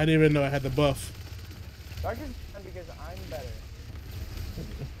 I didn't even know I had the buff. is done because I'm better.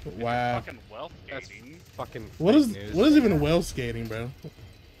 Wow. Fucking well That's skating. fucking. What fake is news. what is even well skating, bro?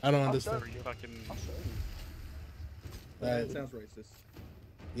 I don't understand. Pretty fucking. I'll show you. That sounds racist.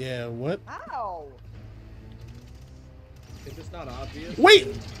 Yeah. What? Ow! If it's not obvious. Wait.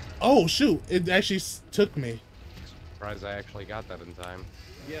 Oh shoot! It actually took me. Surprised I actually got that in time.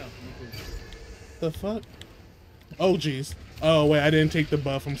 Yeah. You can, The fuck? Oh jeez. Oh wait, I didn't take the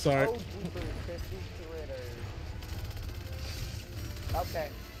buff. I'm sorry, Oh, Vtuber 50 critters. Okay.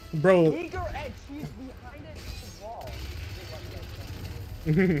 bro. Eager edge, she's behind it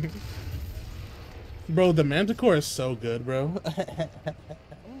the wall. Bro, the Manticore is so good, bro. I'm gonna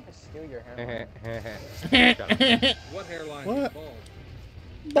steal your hair. what hairline? What?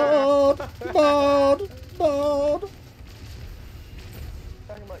 Is bald? Bald, bald, bald.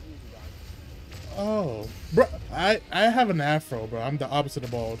 Talking about you, John. Oh, bro, I have an afro, bro. I'm the opposite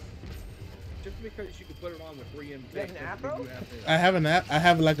of bald. Just because you can put it on with 3M. You have an afro? I have I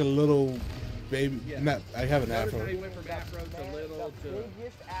have like a little baby. Yeah. Not. I have an Notice how afro. he went from afro to little The to.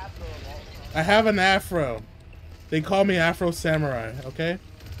 biggest afro of all time. I have an afro. They call me Afro Samurai, okay?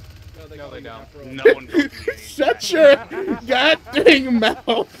 No, they No, call they you don't. Afro. No one goes to me. Shut your goddamn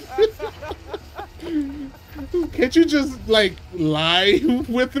mouth. Can't you just, like, lie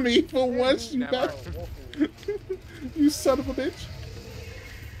with me for once, you Never. You son of a bitch.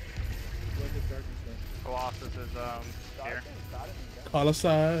 When does darkness go? Colossus is here. Colossi.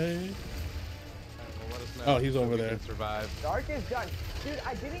 Well, let us know Oh, he's so over we there. can survive. Dark is done. Dude,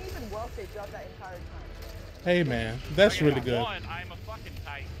 I didn't even well stay throughout that entire time. Hey, man. That's Okay, really good. One, I'm a fucking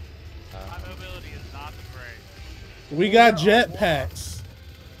titan. My mobility is not the great. We got jetpacks.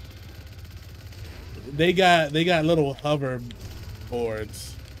 They got little hover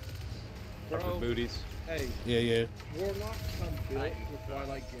boards. Rubber booties. Hey, Yeah. Warlock come built with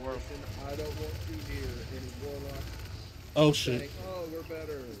Twilight Garrison. I don't want to hear any Warlock Oh shit. saying, "Oh, we're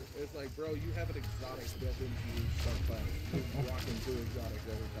better." It's like, bro, you have an exotic built into you. Start fighting. You're rocking two exotics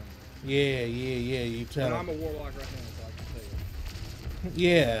every time. Yeah. You And tell I'm him. a Warlock right now, so I can tell you.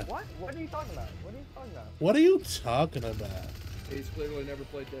 Yeah. What? What are you talking about? What are you talking about? What are you talking about? He's clearly never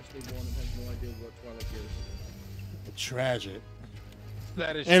played Destiny 1 and has no idea what Twilight Garrison is. Tragic.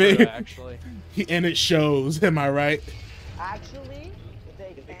 That is And true, it- actually. And it shows. Am I right? Actually,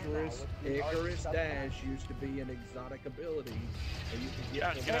 they can Icarus Dash used to be an exotic ability, and you could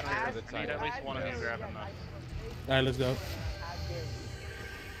Yeah, get get from out Ask- of here. I need at least one of you grabbing them. All right, let's go.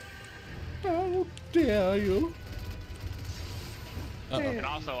 How dare you? Uh-oh. And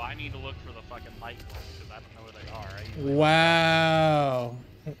also, I need to look for the fucking light ones because I don't know where they are. I usually- Wow.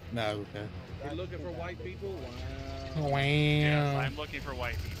 No, okay. You're looking for white people? Wow. Yes, Wow. I'm looking for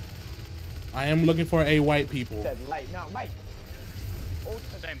white people. I am looking for a white people. Said light, not Mike.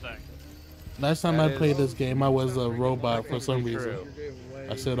 Same thing. Last time That I played is- this game, I was a robot for some True. reason. You're getting way-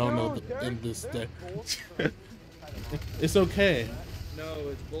 I said, "Oh no!" In this day, it's okay. No,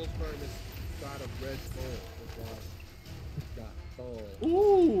 it's bull sperm inside of Red Bull. That's why it's got bull.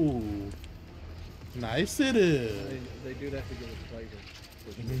 Ooh, nice it is. They do that to give it flavor.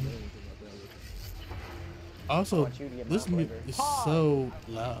 Which is Mhm. amazing about that. Also, want you to get this my music flavor. is so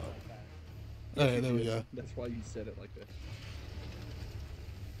loud. Okay, there we go. That's why you said it like that.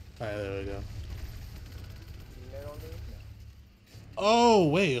 All right, there we go. Middle knee? Oh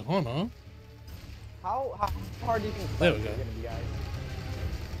wait, hold on. How hard do you think There we it's go. gonna be, guys?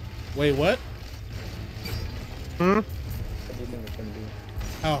 Wait, what? What do you think it's gonna be?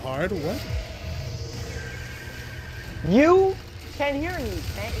 How hard? What? You can hear me,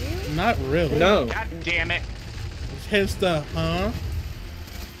 can't you? Not really. No. God damn it. Hence the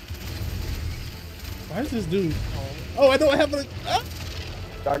Why is this dude? Oh, I don't have a. Ah!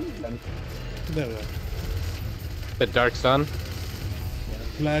 Dark then. There we go. The Dark Sun.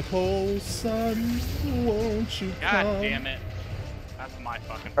 Black hole sun, won't you God come? damn it. That's my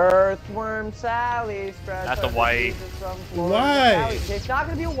fucking. Earthworm Sally spread. That's a white. Why? It's not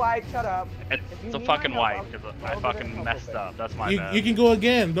gonna be a white. Shut up. It's If you a need fucking my help, white because I'll I go get fucking it. messed up. That's my You bad. can go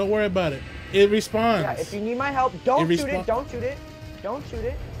again. Don't worry about it. It responds. Yeah, if you need my help, don't It shoot respon- it. Don't shoot it. Don't shoot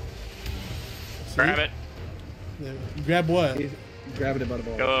it. See? Grab it. Yeah. Grab what? He's grabbing it by the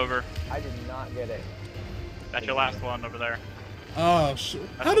ball. Go over. I did not get it. That's your last one over there. Oh shit!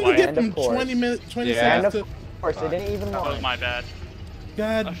 That's How did we why- get And of from course. 20 minutes, 20 Yeah. And of seconds course, they didn't even That was want. my bad. to?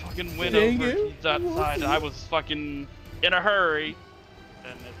 God, I fucking went dang over it. that side. I was fucking in a hurry.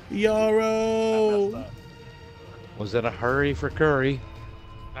 And I Yoro. messed up. Was in a hurry for curry.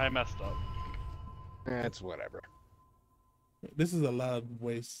 I messed up. That's whatever. This is a lot of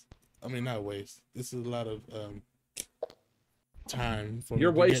waste. I mean, not waste. This is a lot of time for.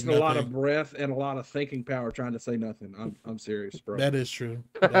 You're me to get wasting a lot of nothing. breath and a lot of thinking power trying to say nothing. I'm serious, bro. That is true.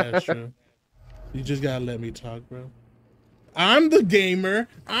 That is true. You just gotta let me talk, bro. I'm the gamer.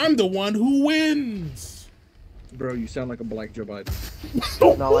 I'm the one who wins. Bro, you sound like a black Joe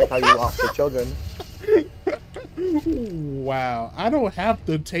Biden. Not like how you lost the children. Wow, I don't have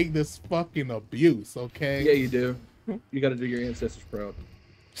to take this fucking abuse, okay? Yeah, you do. You got to do your ancestors proud.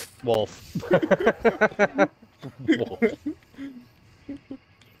 Wolf. Wolf.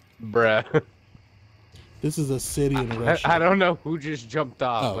 Bruh. This is a city in Russia. I don't know who just jumped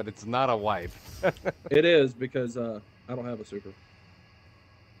off, Oh. but it's not a wipe. It is because I don't have a super.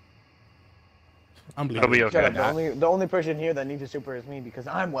 I'm It'll be leaving. okay. Shut up. The only person here that needs a super is me because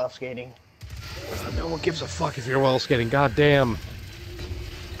I'm well skating. No one gives a fuck if you're well skating. God damn.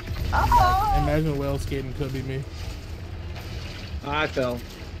 Imagine whale skating could be me. I fell.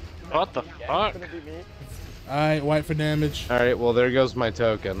 What the fuck? Gonna be me. Alright, white for damage. All right, well there goes my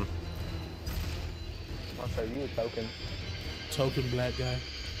token. I'll show you a token. Token black guy.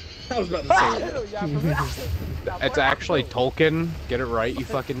 I was about to say that. Yeah, for real. It's actually Tolkien. Get it right, you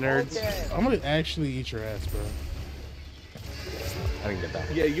fucking nerds. Okay. I'm gonna actually eat your ass, bro. I didn't get that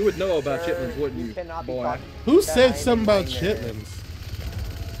one. Yeah, you would know about Sir, chitlins, wouldn't you, cannot be boy? talking Who to said that something about minor. chitlins?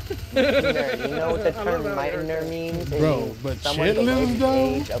 Minor, you know what the I love term how minor they're- means? It Bro, means but someone below chitlins, the though?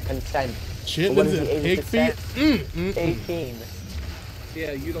 age of consent. What Chitlins is and the age pig of feet? consent? 18.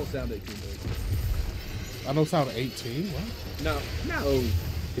 Yeah, you don't sound 18, boy. I don't sound 18. What? No, no.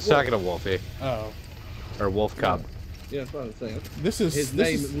 He's talking to Wolfie. Oh, Or Wolf Cub. Yeah, that's what I was saying. this is His this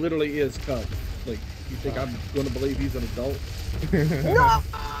name is- literally is Cub. Like, you think I'm going to believe he's an adult? No!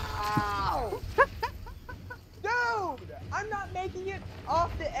 Dude! I'm not making it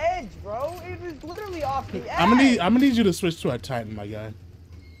off the edge, bro. It was literally off the edge. I'm gonna need you to switch to a Titan, my guy.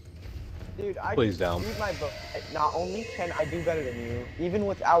 Dude, I Please can don't. use my book. Not only can I do better than you, even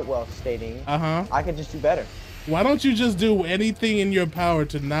without wealth stating, I can just do better. Why don't you just do anything in your power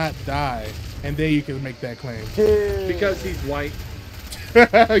to not die, and then you can make that claim? Dude. Because he's white.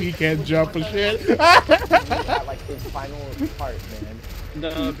 You can't jump for shit. At, like his final part, man.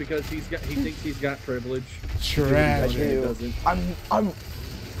 No, because he thinks he's got privilege. Trash. I do. Doesn't. I'm.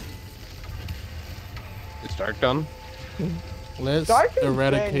 Is Dark done? Let's Dark has been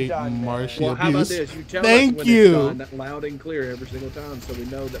eradicate done, man. Marshy Well, how about abuse. this? You tell Thank us when you. it's done, loud and clear every single time, so we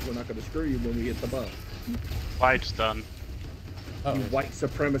know that we're not going to screw you when we hit the bump. Fight's done. Oh. You white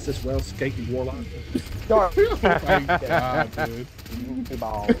supremacist, well-skating warlock. Dark. Oh my god, dude. Monkey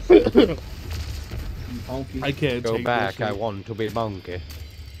balls. You honky. I can't Go take back, this I want to be monkey.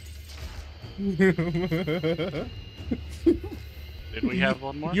 shit. Did we have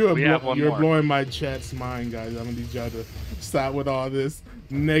one more? You're we have one more. blowing my chat's mind, guys. I'm gonna need y'all to stop with all this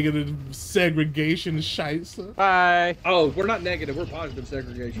negative segregation shite. Bye. Oh, we're not negative. We're positive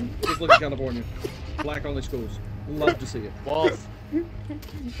segregation. Just look at California. Black-only schools. Love to see it. Wolf.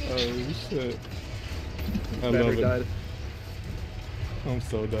 Oh shit! I love Battery it. died. I'm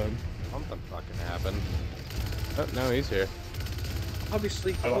so done. Something fucking happened. Oh, no, he's here.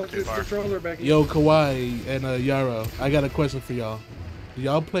 Obviously, I went put too this far. controller back in. Yo, Kawaii and Yaro, I got a question for y'all. Do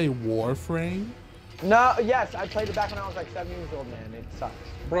y'all play Warframe? No, yes, I played it back when I was like 7 years old, man. It sucks.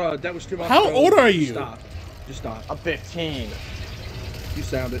 Bruh, that was 2 months How ago. old are you? Stop. Just stop. I'm 15. You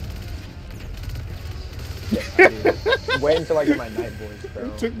sound it. Wait until I get my night voice, bro.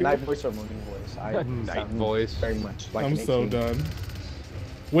 Took me- Night voice or morning voice. I Night sound voice. Very much like I'm an so 18. done.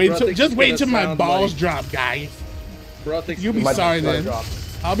 Wait, Bro, I till, think just he's wait gonna till my sound balls like- drop, guys. Bro, thinks You'll be My sorry blood then. drop.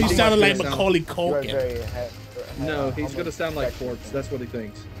 I'll be He's sounding like gonna sound- Macaulay You are Culkin. very No, he's gonna sound like Corpse. That's what he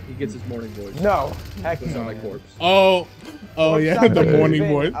thinks. He gets his morning voice. No, heck He'll sound no. like Corpse. Oh, Corpse yeah, sounds the like morning he's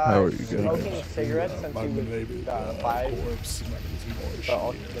voice. been, How are you guys? Smoking cigarettes since My he name was is 5, Corpse. but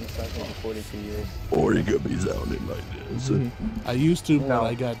also been smoking for 42 years. Or you could be sounding like this. I used to, but No.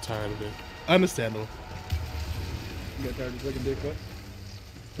 I got tired of it. Understandable. You got tired of looking dick, what?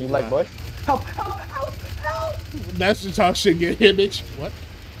 You like Bush? Help, help, help, help! That's the talk shit, get hit, bitch. What?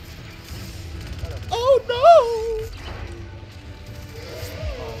 Oh no!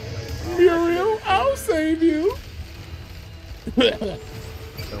 Muriel, I'll save you. Oh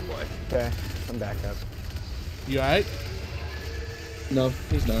boy. Okay, I'm back up. You alright? No,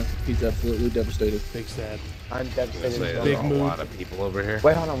 he's not. He's absolutely devastated. Big sad. I'm Say, devastated. there's Big a move. lot of people over here.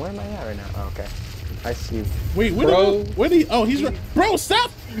 Wait, hold on. Where am I at right now? Oh, okay. I see you. Wait, where Bro. where did he? Oh, he's right. Bro, stop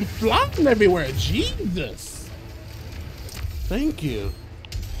flying everywhere. Jesus. Thank you.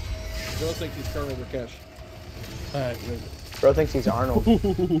 Bro thinks he's Colonel Rakesh. Alright, Bro thinks he's Arnold. get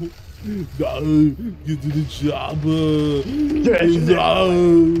to the chopper.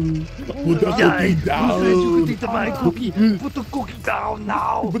 Put the cookie down. Eat my cookie. Put the cookie down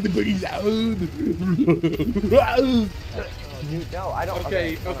now. Put the cookie down. Dude, no, I don't.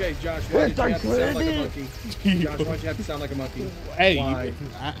 Okay, okay, Josh, why did you have to sound like a monkey? Josh, why'd you have to sound like a monkey? Hey, Why?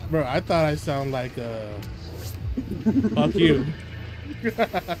 bro, I thought I sound like fuck you.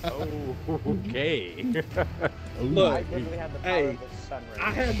 Okay. Look, I literally have the power hey, of the sun right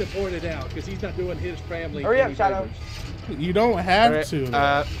I had to point it out because he's not doing his family. Hurry up, any Shadow. favors. You don't have Alright, to.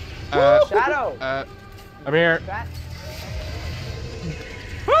 Shadow! I'm here. Fat.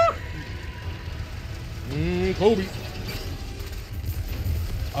 Kobe.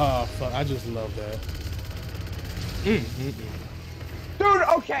 Oh fuck! I just love that. Dude,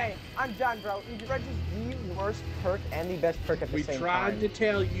 okay, I'm done, bro. Red is the worst perk and the best perk at the We same tried time. to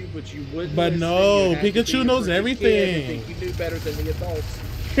tell you, but you wouldn't. But listen. no, You had to Pikachu be a knows freaking everything. kid and think you knew better than the adults.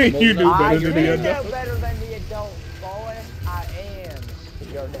 You knew I better do than the know adult. better than the adults, boy. I am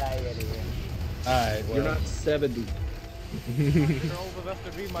your daddy. Alright, You're not 70. You're old enough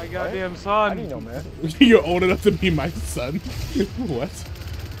to be my goddamn I son. didn't know, man. You're old enough to be my son. What?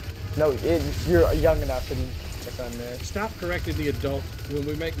 No, you're young enough to be It's on there. Stop correcting the adults. When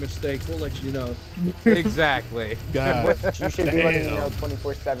we make mistakes, we'll let you know. Exactly. God. You should be letting me know Damn.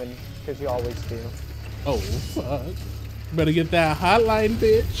 24/7, because you always do. Oh, fuck. Better get that hotline,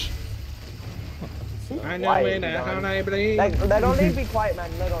 bitch. I know Quiet, when Don. I believe. That don't need to be quiet, man.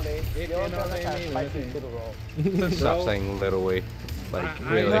 No, don't need. It You don't cannot have be to spicy anything. little roll. Stop Bro, saying little way. Like,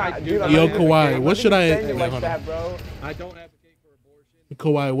 I- really. I- Dude, Yo, I'm not Kawhi, even what should I- saying it wait, like hold that, on. bro. I don't advocate for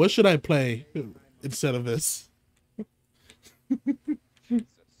abortion. Kawhi, what should I play instead of this? Jesus.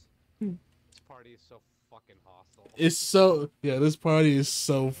 This party is so fucking hostile. It's so, yeah, this party is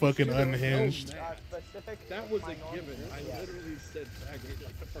so fucking Should've unhinged. known that. Specific That was a minority given. group, I yeah. literally said faggot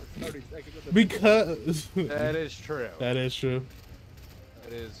like the first 30 seconds of the Because That is true. that is true.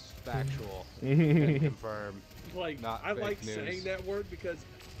 That is factual. Can confirm. Like, Not I fake like news. saying that word because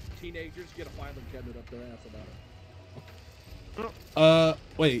teenagers get a filing cabinet up their ass about it.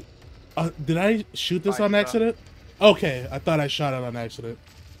 Wait. Did I shoot this Fine on stuff. accident? Okay, I thought I shot it on accident.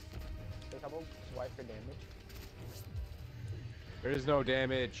 A couple swipe for damage. There is no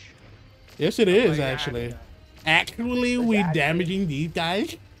damage. Yes, it is my God. actually. Actually, we actually- damaging these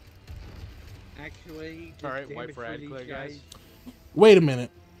guys. Actually, All right, damage wait for ad these clear, guys. Wait a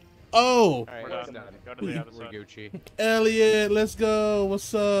minute. Oh, All right, We're that's done. done. Go to the other We're side. Gucci. Elliot, let's go.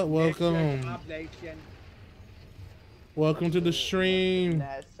 What's up? Next Welcome. oblation. Welcome to the stream.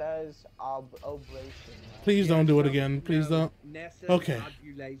 Nessa's oblation. Please don't do it Yes, again. Please no, don't. Nessa's Okay.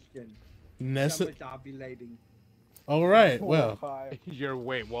 ovulation. Nessa. Someone's ovulating. All right. Well, You're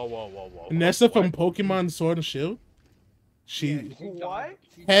wait. Whoa, whoa, whoa, whoa. Nessa What? from Pokemon Sword and Shield. She. Yeah, she's What?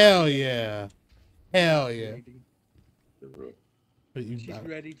 she's Hell ovulating. yeah. Hell yeah. But She's you-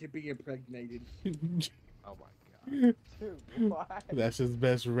 ready to be impregnated. Oh my god. Dude, what? That's his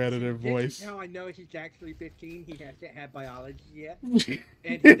best Redditor voice. This is how I know he's actually 15. He hasn't had biology yet. And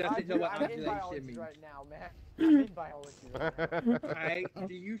he doesn't know what I'm in ovulation biology means. right now, man. I'm in biology right now. Right?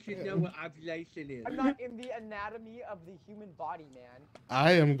 You should know what ovulation is. I'm not in the anatomy of the human body, man.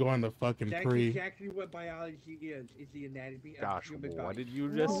 I am going to fucking That's pre. exactly what biology is the anatomy of Gosh, the human what body. did you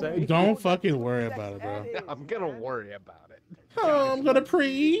just No, say? Don't that's fucking what worry sex about it, bro. ed is, I'm gonna man. worry about it. Oh, I'm gonna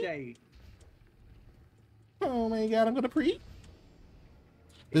pre. Say, Oh my god, I'm gonna pre.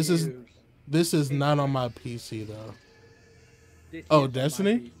 This is not on my PC though. This Oh, is on my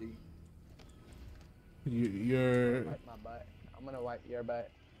Destiny? PC. You're. Wipe my butt. I'm gonna wipe your butt.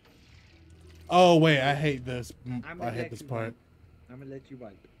 Oh wait, I hate this. I'm I gonna hate let this you part. wipe. I'm gonna let you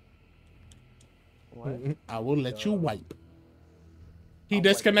wipe. What? I will let you wipe. He I'll wipe.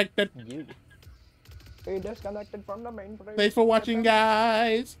 disconnected. You. He disconnected from the main place. Thanks for watching,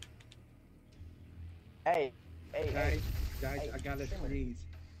 guys. Hey, hey, hey. Guys, Hey, I gotta Shimmer. sneeze.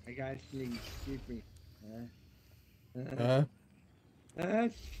 I gotta sneeze. Excuse me. Huh?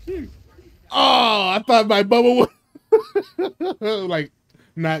 Shoot. Oh, I thought my bubble would like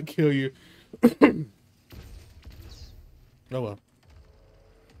not kill you. Oh well.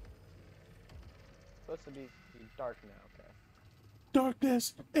 Supposed to be dark now, okay.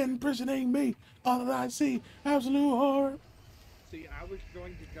 Darkness imprisoning me. All that I see, absolute horror. See, I was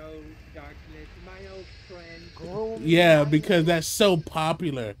going to go darkness, my old friend. Yeah, because that's so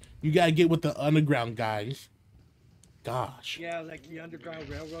popular. You gotta get with the underground guys. Gosh. Yeah, like the Underground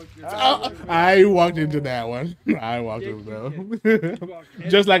Railroad. Oh, I walked into that one. I walked into that one.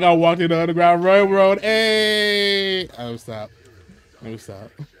 Just like I walked into the Underground Railroad. Hey! Oh, stop. Oh, stop.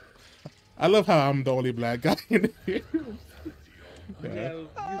 I love how I'm the only black guy in here. Yeah.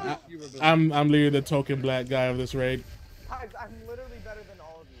 I'm literally the token black guy of this raid. Guys, I'm literally better than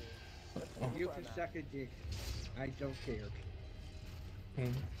all of you. You can suck a dick. I don't care.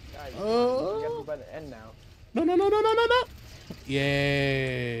 Guys, Oh. you have to by the end now. No.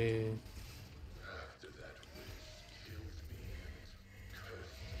 Yay.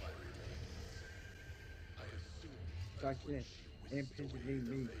 Darkness imprisoning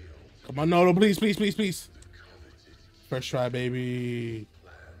me. Come on, no, please. First try, baby.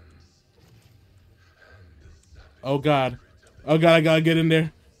 Oh god, I gotta get in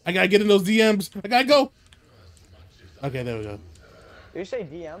there. I gotta get in those DMs. I gotta go. Okay, there we go. You say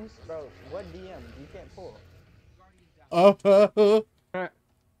DMs? Bro, what DMs? You can't pull.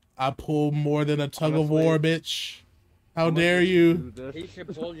 I pull more than a tug of war, bitch. How dare you? He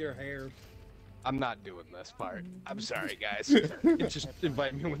should pull your hair. I'm not doing this part. I'm sorry, guys. Just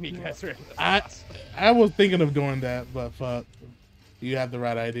invite me when you guys are in the I was thinking of doing that, but fuck. You have the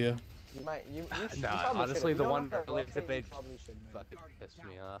right idea. You might. You should, Nah, you probably honestly, should've. the You know one what? earlier Let's say debate you probably should, man. fucking pissed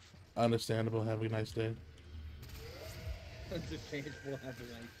me off. Understandable. Have a nice day. Just change. We'll have a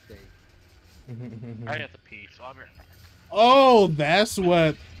nice day. I have to pee, so I'll be right back. Oh, that's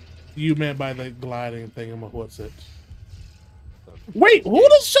what you meant by the gliding thing. What's it? Wait, who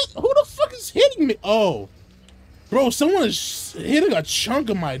the fuck is hitting me? Oh, bro, someone is hitting a chunk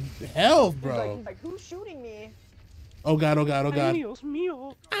of my health, bro. He's like, who's shooting me? Oh god, oh god, oh god. Dios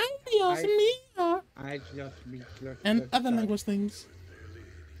mío. Ay, Dios mío. And other language things.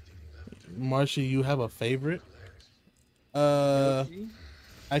 Marshy, you have a favorite? I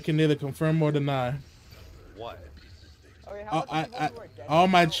can neither confirm or deny. What? Okay, all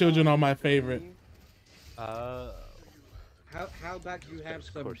my children are my favorite. How about you have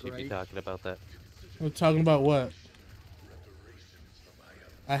some Of course you'd be talking about that. We're talking about what?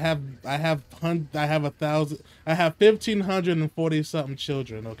 I have 1,540 something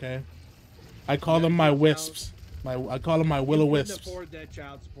children. Okay, I call them my wisps. I call them my willow wisps. Afford that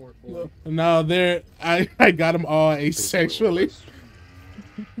child support, boy. No, I got them all asexually.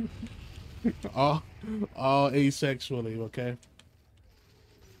 all asexually. Okay.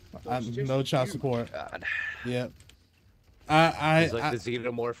 No child support. God. Yep. He's like the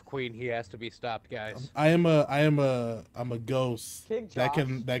xenomorph queen. He has to be stopped, guys. I'm a ghost King Josh, that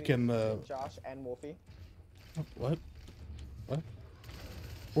can King Josh and Wolfie. What?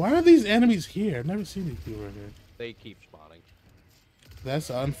 Why are these enemies here? I've never seen these people right here. They keep spawning. That's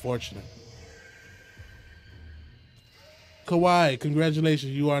unfortunate. Kawaii,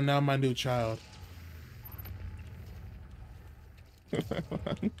 congratulations! You are now my new child.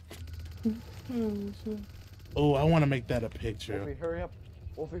 Oh, I want to make that a picture. Wolfie, hurry up.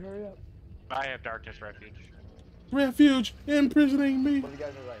 Wolfie, hurry up. I have Darkness Refuge. Refuge imprisoning me. Both of you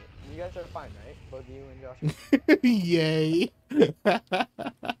guys are right. You guys are fine, right? Both you and Josh. Yay.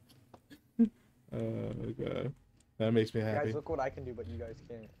 Oh god, that makes me happy. Guys, look what I can do, but you guys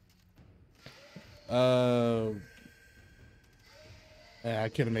can't. I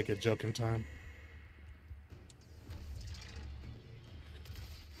couldn't make a joke in time.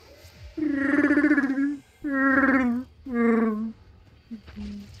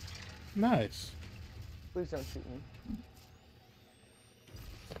 Nice. Please don't shoot me.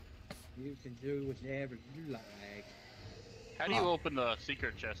 You can do whatever you like. How do you open the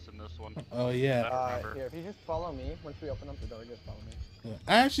secret chest in this one? Oh yeah. Here, if you just follow me, once we open up the door, just follow me.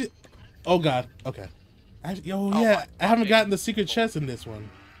 I actually. Oh god. Okay. Yeah. I haven't gotten the secret chest in this one.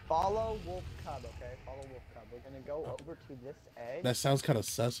 Follow Wolf Cub, okay? Follow Wolf Cub. We're gonna go over to this egg. That sounds kind of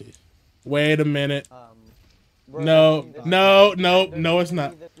sussy. Wait a minute. No, it's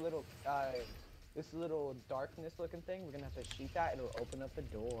not. This little darkness-looking thing. We're gonna have to shoot that, and it'll open up the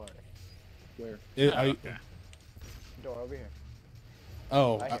door. Where? Door over here.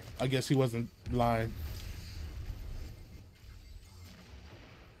 Oh, Right here. I guess he wasn't lying.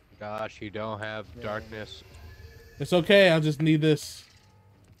 Gosh, you don't have darkness. It's okay. I just need this.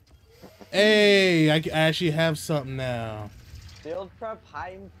 Hey, I actually have something now. Field prep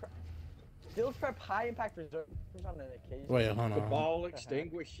high impact reserve on an occasion. Wait, hold on. The ball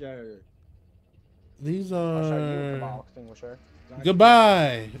extinguisher. These I'll show you are. the ball extinguisher.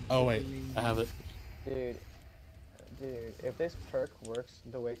 Goodbye. Oh wait, I have it. Dude, if this perk works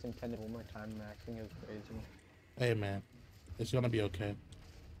the way it's intended one more time, maxing is crazy. Hey man, it's gonna be okay.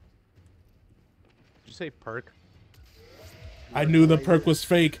 Did you say perk? I knew the perk was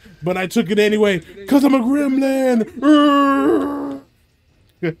fake, but I took it anyway, cause I'm a gremlin.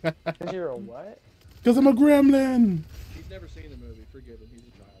 Cause you're a what? Cause I'm a gremlin. He's never seen the movie. Forgive him. He's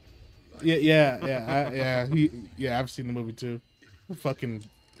a child. Yeah. I've seen the movie too. Fucking.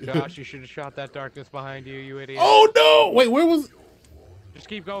 Josh, you should have shot that darkness behind you, you idiot. Oh no! Wait, where was? Just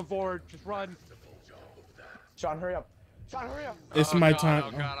keep going forward. Just run. Sean, hurry up. Sean, hurry up. It's my time.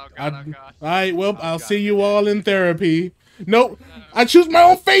 Oh god. All right, well, I'll see you all in therapy. Nope, I choose my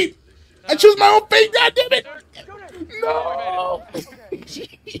own fate. I choose my own fate. God damn it! No.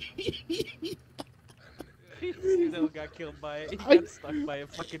 Still got killed by it. He got stuck by a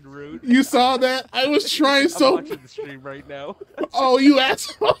fucking root. You saw that? I was trying I'm watching the stream right now. Oh, you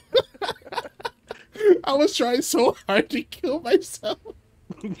asshole! I was trying so hard to kill myself.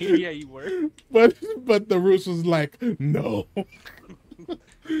 Yeah, you were. But the roots was like, no.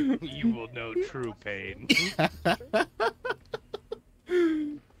 You will know true pain.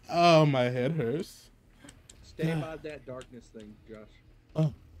 Oh, my head hurts. Stay by that darkness thing, Josh.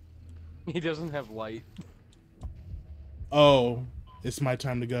 Oh. He doesn't have light. Oh, it's my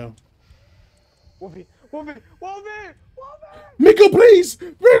time to go. Wolfie! Miko, please!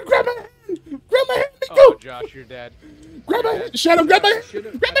 Grab my hand! Grab my hand, Miko! Oh, Josh, you're dead. Grab my hand! Shadow, grab my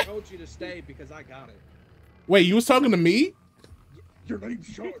hand! I told you to stay because I got it. Wait, you was talking to me? Your name's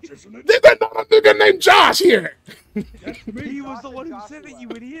Josh, isn't it? There's not a nigga named Josh here! That's me. He was the one who said it, you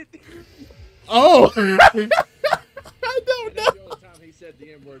idiot. Oh! I don't know. That's the only time he said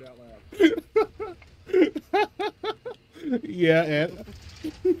the N word out loud. Yeah, and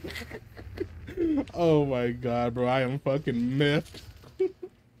oh my god, bro, I am fucking miffed.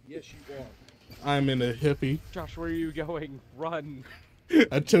 Yes, you are. I'm in a hippie. Josh, where are you going? Run.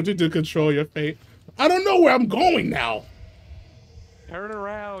 Attempting to control your fate. I don't know where I'm going now. Turn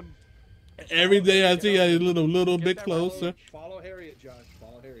around. Every day I see a little bit closer. Follow Harriet, Josh.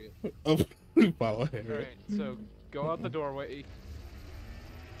 Follow Harriet. Oh, follow him. All right, so go out the doorway.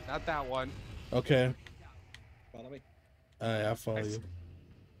 Not that one. Okay. Follow me. Alright, I follow you.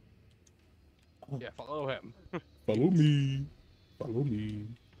 Yeah, follow him. Follow me. Follow me.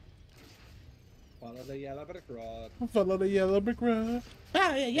 Follow the yellow brick road. Follow the yellow brick road.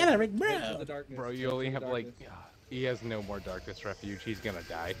 Follow the yellow brick Into road. the darkness. Bro, you Into only the have like... darkness. He has no more darkness refuge. He's gonna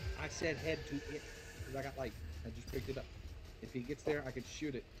die. I said head to it. Because I got light. I just picked it up. If he gets there, I can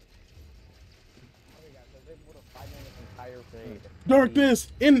shoot it. Oh my god, I was able to find this entire raid. Darkness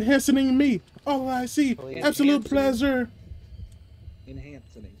enhancing me. All I see. Absolute pleasure.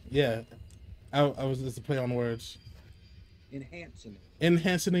 Enhancing. Yeah. I was just a play on words. Enhancing.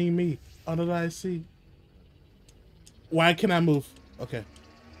 Enhancing me. All that I see. Why can I move? Okay.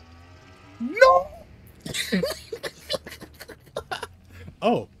 No!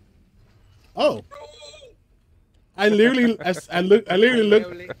 Oh. Oh. I literally looked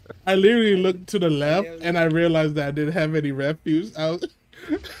to the left and I realized that I didn't have any refuge. I was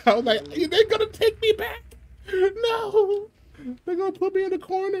like, they're gonna take me back. No. They're gonna put me in the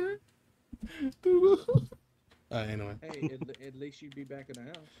corner. Anyway. Hey, at least you'd be back in the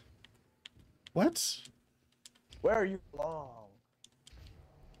house. What? Where are you belong?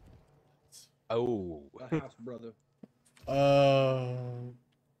 Oh. The house, brother.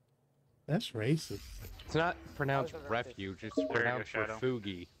 That's racist. It's not pronounced refuge, it's pronounced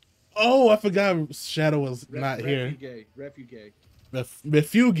refugi. Oh, I forgot Shadow was not here. Refuge.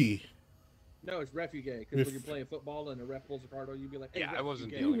 Refugi. No, it's refuge. Because when you're playing football and the ref pulls a card on you, be like, hey, Yeah, I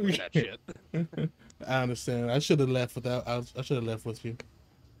wasn't refuge. dealing with that shit. I understand. I should have left without. I should have left with you.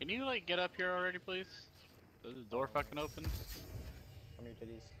 Can you like get up here already, please? Is the door fucking open? How many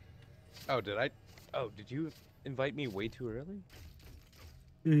titties? Oh, did I? Oh, did you invite me way too early?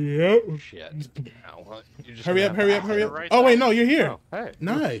 Yep. Shit. Now, what? You're just Hurry gonna up! have Hurry to up! ask Hurry me up! right Oh wait, now. no, you're here. Oh, hey.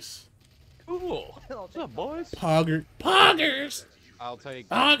 Nice. Cool. What's up, boys? Poggers. I'll take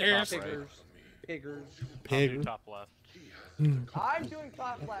Poggers. top right. Piggers. I'll do top left. I'm doing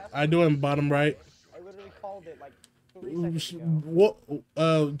top left. I'm doing bottom right. I literally called it like 3 seconds ago. What?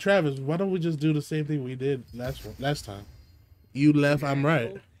 Travis, why don't we just do the same thing we did last time? You left. I'm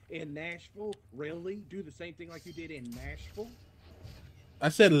right. In Nashville? Really? Do the same thing like you did in Nashville? I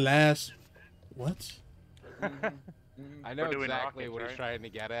said last. What? I know We're doing exactly rockets, what he's right? trying to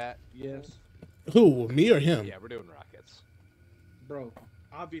get at. Yes. Who? Me or him? Yeah, we're doing rockets. Bro,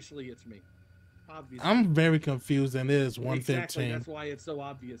 obviously it's me. Obviously. I'm very confused, and it is 1:15. Exactly, that's why it's so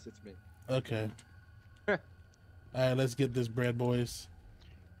obvious it's me. Okay. All right, let's get this bread, boys.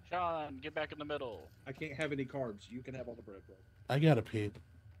 Sean, get back in the middle. I can't have any carbs. You can have all the bread, bro. I gotta pee.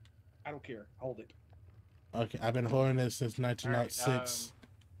 I don't care. Hold it. Okay, I've been holding it since 1996.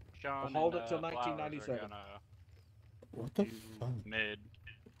 Sean, Hold and, it till Flowers are 1997. gonna What the do fuck? Mid.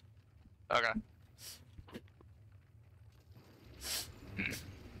 Okay.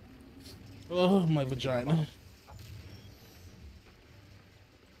 Oh, my vagina.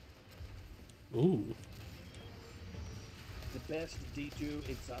 Ooh. The best D2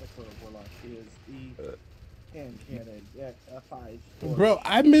 exotic for a warlock is the hand cannon. Yeah, F5. Bro,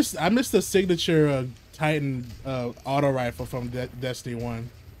 I missed the signature Titan auto rifle from Destiny 1.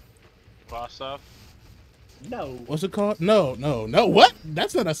 Boss stuff. No. What's it called? No. What?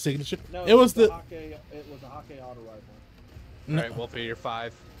 That's not a signature. No, it was the Hake, it was a Hake auto rifle. No. Alright, Wolfie, you're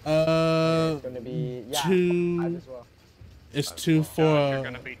 5. It's gonna be 5 2. as well. It's 2 for. You're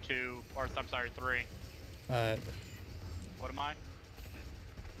gonna be 2, or I'm sorry, 3. Alright. What am I?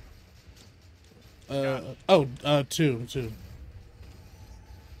 2.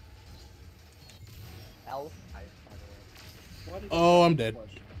 Elf. Oh, I'm dead.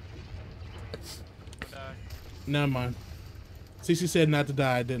 Die. Never mind. CC said not to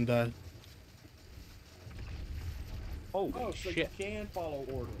die. I didn't die. Holy Oh, so shit. you can follow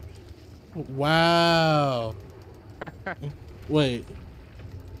orders. Wow. Wait.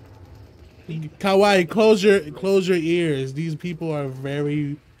 Kawaii, close your ears. These people are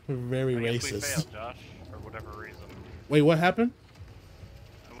very I guess we racist. failed, Josh, for whatever reason. Wait, what happened?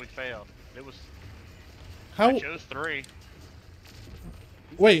 And we failed. It was. How? I chose 3.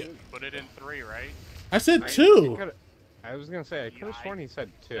 Wait, Put it in 3, right? I said 2. I was gonna say, I could have sworn he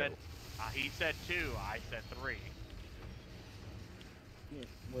said 2. He said 2. I said 3.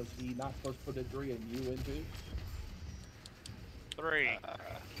 Was he not supposed to put a 3 and you in 2? 3.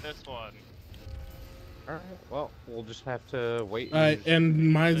 This one. Alright, well, we'll just have to wait. Alright,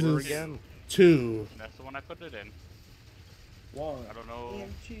 and mine's over is again. 2. That's the one I put it in. 1. I don't know.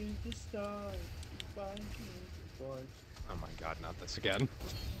 Into the stars, find Jesus voice. Oh my god, not this again.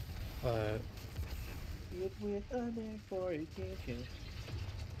 It with a name for a kitchen.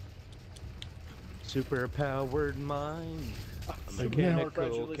 Super powered mind. A Super mechanical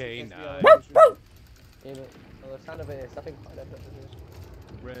powered K9. Well, the sound of it is something quite epic.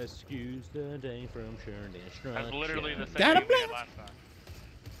 Rescues the day from sure destruction. That's literally the same Got thing him, we had last time.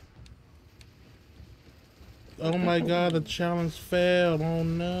 Oh my god, the challenge failed. Oh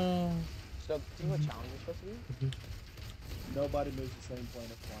no. So, do you know what challenge is supposed to be? Nobody moves the same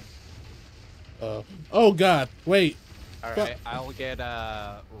planet twice. Oh god, wait. Alright, I'll get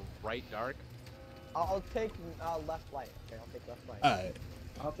right dark. I'll take left light. Okay, I'll take left light. Alright.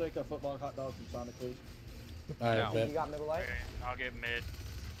 I'll take a football hot dog from Sonic, please. Alright, No. bet. You got middle light? Okay, I'll get mid.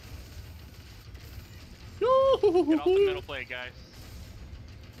 Get off the middle plate, guys.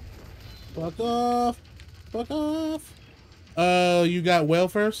 Fuck off. Fuck off. You got well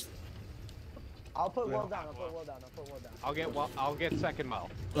first? I'll put well down. I'll put well down. I'll put well down. I'll get second well.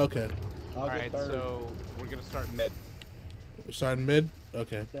 Okay. I'll Alright, get third. so we're gonna start mid. We're starting mid?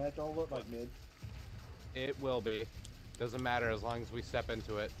 Okay. That don't look like mid. It will be. Doesn't matter as long as we step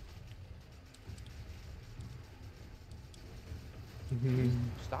into it.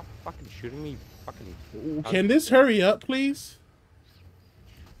 Stop fucking shooting me, fucking. Can this hurry up, please?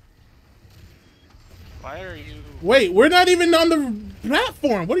 Why are you? Wait, we're not even on the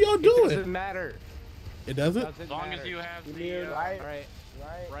platform. What are y'all It doing? doesn't matter. It doesn't? As long as you have the Right. Right.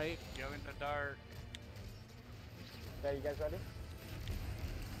 Right. Right. go in the dark. Okay, you guys ready?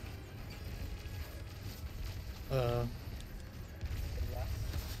 Uh, Yeah.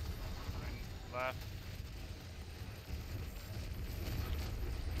 Left.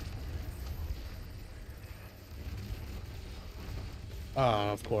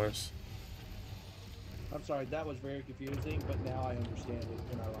 of course. I'm sorry, that was very confusing, but now I understand it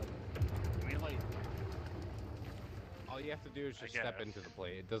and I like it. I mean, like, All you have to do is I just step guess. into the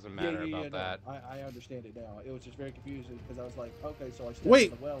plate. It doesn't matter about that. No, I understand it now. It was just very confusing because I was like, okay, so I stand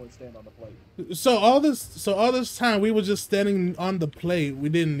Wait. on the well and stand on the plate. So all this time we were just standing on the plate. We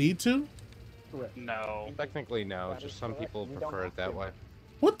didn't need to? Correct. no. Technically, no. That Just is some correct. people You don't prefer have it that to. way.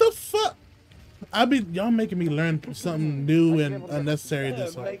 What the fuck? Y'all making me learn something new and unnecessary Yeah,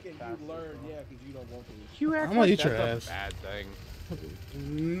 this way. making you learn, yeah, because you don't want to. You act I'm gonna like eat your that's ass. a bad thing.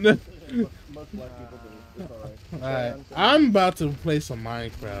 Most black people do. It's alright. Alright, I'm about to play some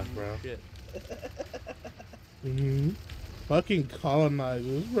Minecraft, bro. Shit. Fucking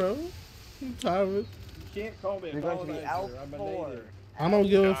colonizers, bro. I'm tired of it. You can't call me a You're going to be colonizer. I'm a L4. native. I don't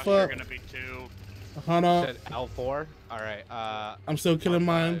give a Gosh, you're fuck. gonna be 2. Hold on. Said L4. All right. I'm still killing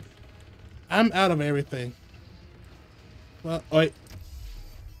mine. R5. I'm out of everything. Well, wait.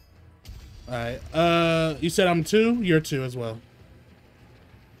 Alright. You said I'm 2? You're 2 as well.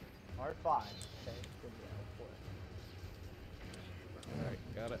 R5. Okay. Good deal. All right.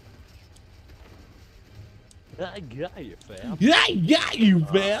 Got it. I got you, fam. Yeah, you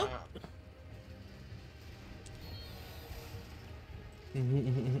fam.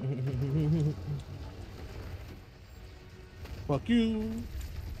 Fuck you.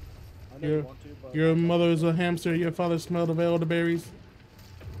 I never Your, want to, but your mother is a hamster. Your father smelled of elderberries.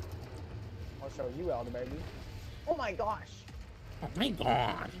 I'll show you elderberry. Oh my gosh. Oh my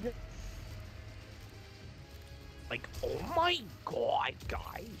god. Like, oh my god,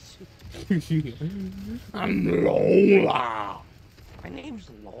 guys. I'm Lola. My name's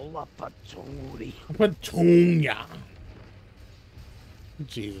Lola Paturi. Petunia.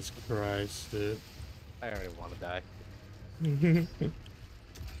 Jesus Christ, dude. I already want to die.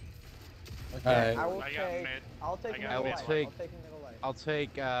 Alright. I will I got take. mid. I'll take I middle got light. mid. I'll take middle light. I'll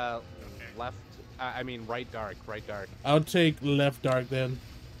take left. I mean right dark. Right dark. I'll take left dark then.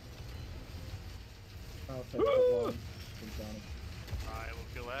 I'll take the one from Sonic. I will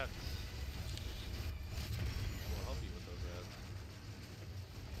kill that. We'll help you with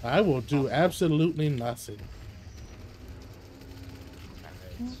those I will do absolutely nothing.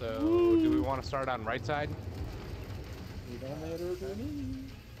 Alright, so do we want to start on right side? You don't matter to me.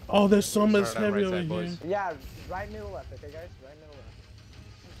 Oh, there's so much Start on heavy right over side, here. boys. Yeah, right middle left. Okay, guys, right middle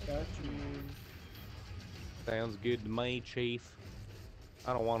left. Got you. Sounds good to me, Chief.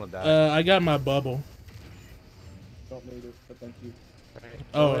 I don't want to die. I got my bubble. Don't need it, but thank you. Alright,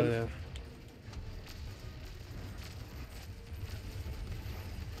 Oh, so yeah.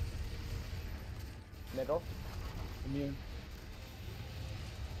 Middle. Immune.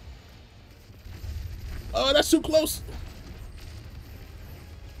 Oh, that's too close.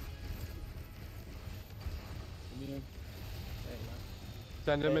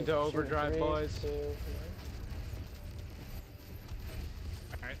 Send him into overdrive, boys.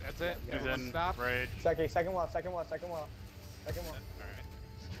 Alright, that's it. He's in Stop. rage. Second wall. Alright.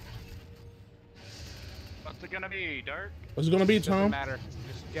 What's it gonna be, Dark? What's it gonna be, Doesn't Tom? matter.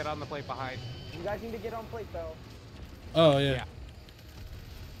 Just get on the plate behind. You guys need to get on plate though. Oh yeah. Yeah.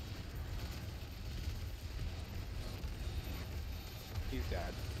 He's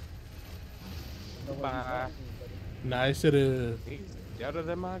dead. Bye. Nice it is. He's deader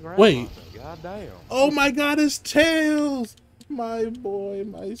than my grandma. Wait. God damn. Oh my God, it's Tails. My boy,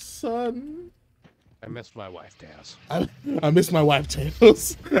 my son. I missed my wife, Tails. I miss my wife,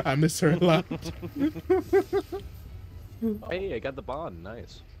 Tails. I miss her a lot. Hey, I got the bond.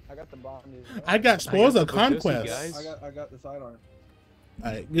 Nice. I got the bond. I got Spoils of the pussy, Conquest. guys. I got the sidearm.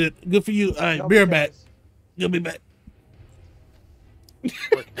 All right, good for you. All right, be right back. You'll be back.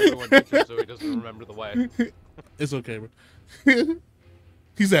 Look, everyone gets him so he doesn't remember the way. It's okay, bro.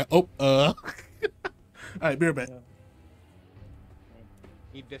 He said, "Oh, all right, be right back."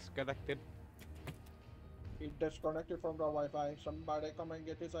 He disconnected. He disconnected from the Wi-Fi. Somebody come and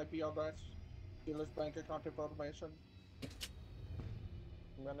get his IP address. Steal his bank account information.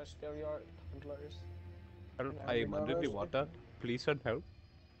 I'm gonna steal your controllers. I am under the water. Please send help.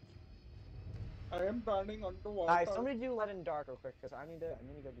 I am drowning underwater. Alright, somebody do Let in Dark real quick, cause I need to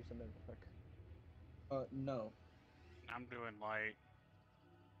go do something real quick. No. I'm doing light.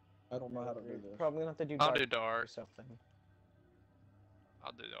 I don't know how to do this. Probably gonna have to do I'll dark. do dark. Or something.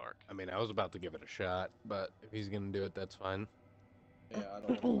 I'll do dark. I mean, I was about to give it a shot, but if he's gonna do it, that's fine. Yeah, I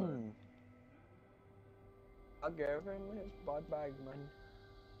don't know. I'll give him his bud bag, man.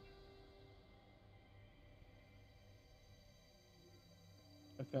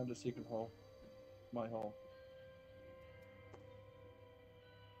 I found a secret hole. My hole.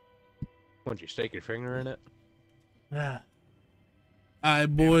 Won't you stick your finger in it? All right,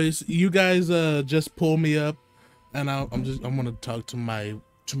 boys, you guys just pull me up, and I'm gonna talk to my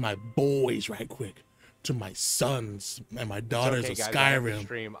boys right quick, to my sons and my daughters It's okay, of guys, I have to Skyrim.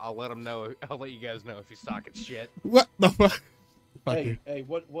 stream. I'll let him know. I'll let you guys know if he's talking shit. What the fuck? Fuck you. Hey,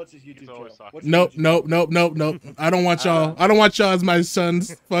 what's his YouTube channel? What's his Nope, YouTube nope. I don't want y'all. I don't want y'all as my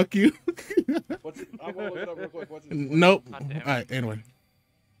sons. Fuck you. What's it? I'm gonna look it up real quick. What's his? Nope. God All damn it. right. Anyway.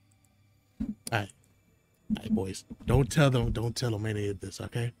 All right, boys. Don't tell them any of this,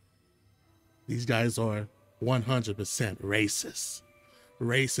 okay? These guys are 100% racist.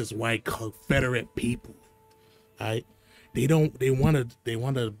 Racist white Confederate people. All right? They want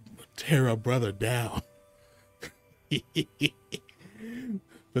to tear a brother down.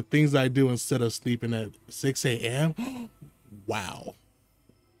 The things I do instead of sleeping at 6 a.m. Wow.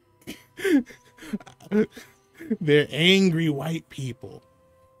 They're angry white people.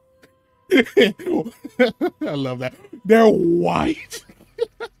 I love that. They're white.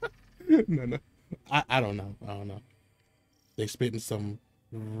 No. I don't know. They spitting some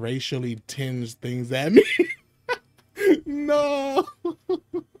racially tinged things at me. No.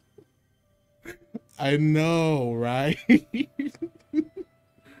 I know, right?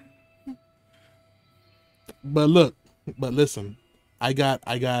 But listen. I got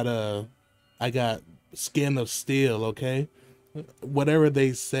skin of steel, okay? Whatever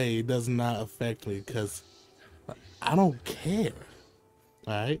they say does not affect me because I don't care.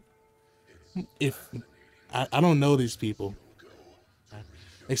 All right? If I don't know these people,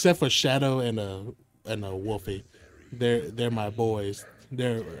 except for Shadow and a Wolfie, they're my boys.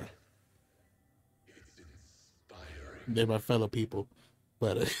 They're my fellow people.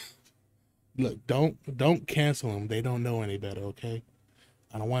 But look, don't cancel them. They don't know any better, okay?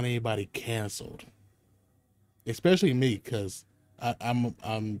 I don't want anybody canceled. Especially me, because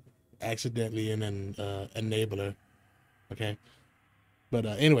I'm accidentally an enabler. Okay. But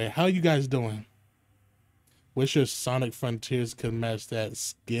anyway, how you guys doing? Wish your Sonic Frontiers could match that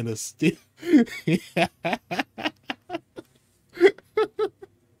skin of steel.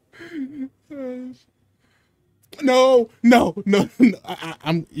 No.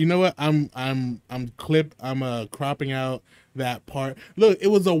 I'm. You know what? I'm cropping out that part. Look, it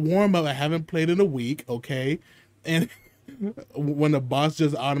was a warm up. I haven't played in a week. Okay, and when the boss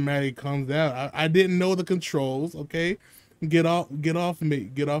just automatically comes out, I didn't know the controls. Okay, get off me.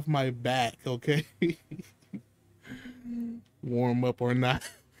 Get off my back. Okay. Warm up or not.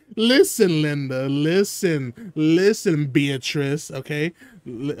 Listen, Linda. Listen, Beatrice. Okay.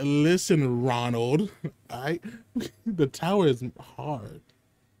 Listen, Ronald. All right. The tower is hard.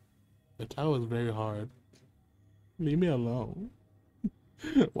 The tower is very hard. Leave me alone.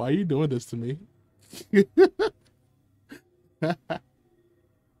 Why are you doing this to me?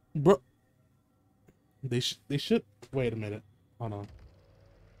 Bro, they should wait a minute. Hold on.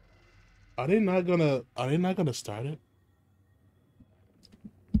 Are they not gonna start it?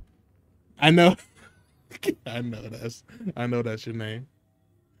 I know. I know that's your name.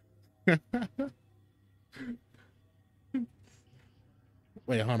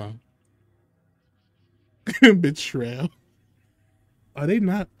 Wait, hold on. Betrayal. Are they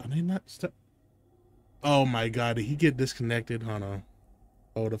not start? Oh my god, did he get disconnected? Hold on.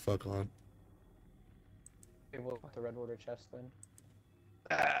 Hold the fuck on. Okay, we'll put the red order chest then.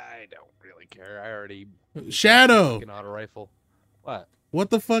 I don't really care. I already Shadow. fucking auto rifle. What? What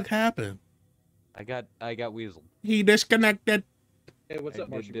the fuck happened? I got weaseled. He disconnected. Hey, what's up,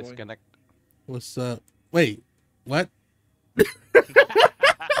 Marshy boy? Disconnect. What's up? Wait, what?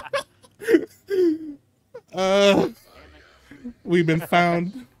 We've been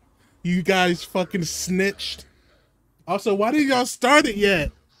found. You guys fucking snitched. Also, why didn't y'all start it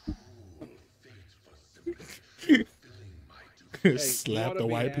yet? Hey, Slap the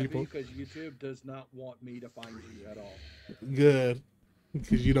white people. Because YouTube does not want me to find you at all. Good,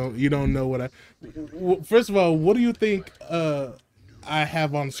 because you don't know what I. First of all, what do you think I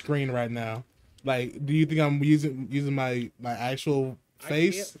have on screen right now? Like, do you think I'm using my actual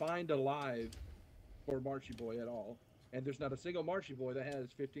face? I can't find a live for Marshy Boy at all, and there's not a single Marshy Boy that has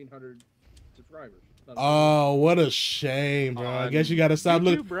 1,500 subscribers. Oh, what a shame, bro. I guess you gotta stop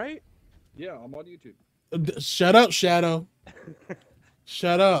looking. Right? Yeah, I'm on YouTube. Shut up, Shadow.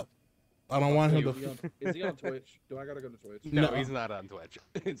 Shut up. I don't want him to. Is he on Twitch? Do I gotta go to Twitch? No, he's not on Twitch.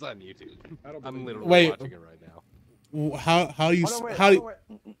 It's on YouTube. I'm literally watching it right now. How do you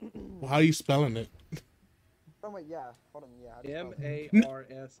spelling it? Oh wait, yeah. Hold on, yeah.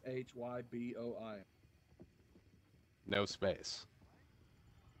 Marshyboi. No space.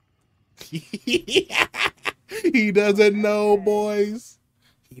 He doesn't know, boys.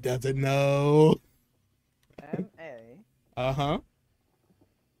 He doesn't know. M-A. Uh-huh.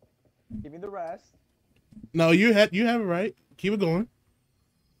 Give me the rest. No, you have it right. Keep it going.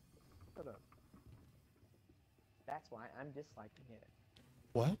 Hold up. That's why I'm disliking it.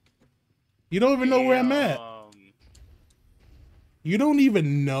 What? You don't even know where I'm at. You don't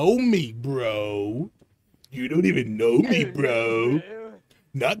even know me, bro. You don't even know me, bro.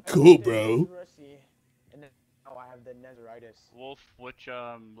 Not cool, bro. And then, oh, I have the Nezeritis. Wolf, which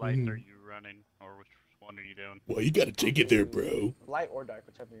lights are you running, or which one are you doing? Well, you gotta take it there, bro. Light or dark,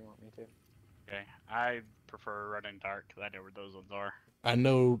 whichever you want me to. Okay, I prefer running dark because I know where those ones are. I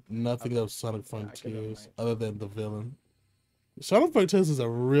know nothing of Sonic Frontiers other than the villain. Sonic Frontiers is a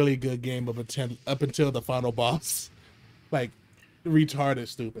really good game up until the final boss. Like, retarded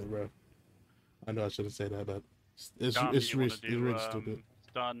stupid, bro. I know I shouldn't say that, but it's really stupid.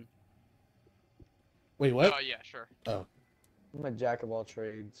 Stun. Wait, what? Oh yeah, sure. Oh. I'm a jack of all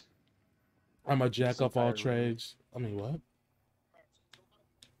trades. I'm a jack of all trades. I mean, what?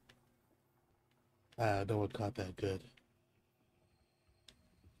 Ah, no one caught that good.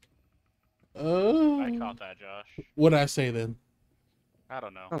 I caught that, Josh. What'd I say then? I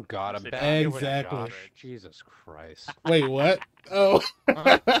don't know. Oh God, I'm back. Exactly. Jesus Christ. Wait, what? Oh.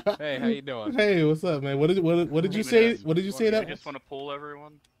 Hey, how you doing? Hey, what's up, man? What did you say? What did you say that? You just want to pull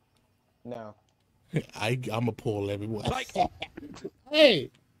everyone? No. I'ma pull everyone.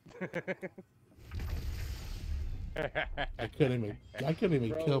 Hey. I couldn't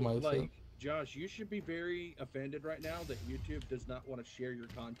even kill myself. Like, Josh, you should be very offended right now that YouTube does not want to share your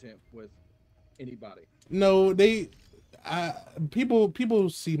content with anybody. No, people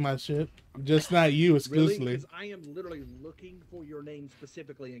see my shit, just not you exclusively. Really? Because I am literally looking for your name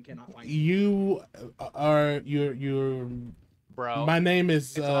specifically and cannot find you. You're Bro, my name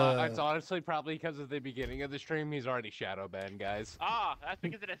is. It's honestly probably because of the beginning of the stream. He's already shadow banned, guys. Ah, that's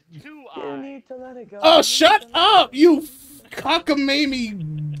because it has two You eyes. need to let it go. Oh, shut up, you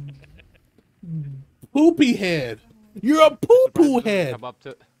cockamamie poopy head. You're a poo-poo head. Come up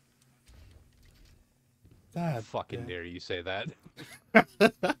to. God, fucking dare you say that?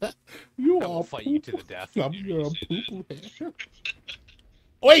 You I will fight you to the death. You're a poo-poo head.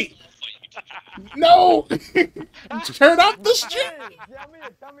 Wait. No! Turn off the stream!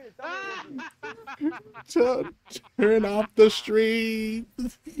 Turn off the stream!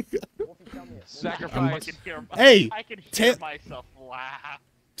 Sacrifice. Hey! I can hear myself laugh.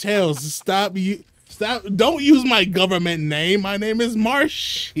 Tails, stop. Don't use my government name. My name is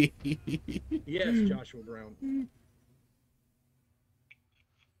Marshy. Yes, Joshua Brown.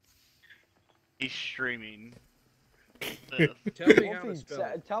 He's streaming. Tell me how to spell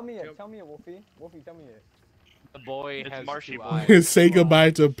it. Tell me it, Wolfie. Wolfie, tell me it. The boy It's has Marshy 2 boy. eyes. Say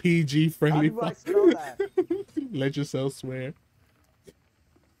goodbye to PG How friendly. do I spell that? Let yourself swear.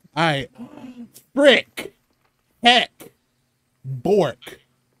 Alright. Frick. Heck. Bork.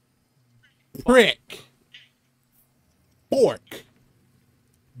 Prick. Bork.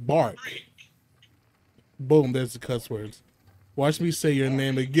 Bark. Boom, there's the cuss words. Watch me say your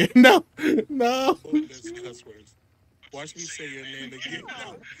name again. No. No. Boom, there's the cuss words. Watch me say your name again.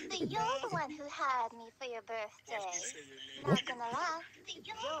 No. So you're the one who had me for your birthday. Not gonna lie,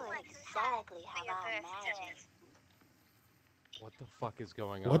 you're exactly how I imagined. What the fuck is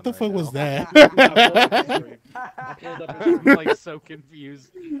going on? What the right fuck now? was that? I pulled up his I'm like so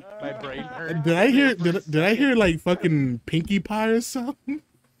confused. My brain hurt. Did I hear like fucking Pinkie Pie or something?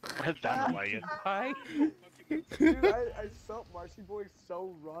 That sounded like it. Hi. Dude, I felt Marshy Boy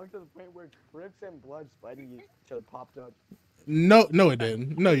so wrong to the point where Crips and Bloods fighting each other popped up. No, it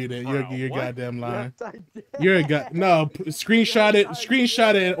didn't. No, you didn't. You're What? goddamn lying. Yes, I did. You're a guy. No, screenshot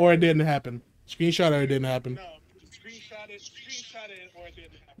it, or it didn't happen. Screenshot it or it didn't happen.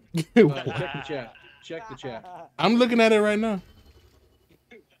 Check the chat. Check the chat. I'm looking at it right now.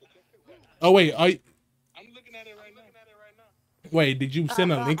 Oh wait, I'm looking at it right now. Wait, did you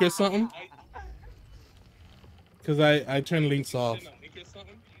send a link or something? Cause I turned links off.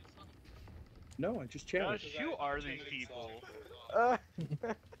 No, I just checked. Josh, who are these people?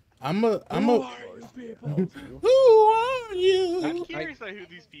 I'm a. Who Who are you? I'm curious about who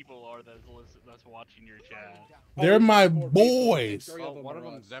these people are that's watching your chat. They're my boys. Well, one of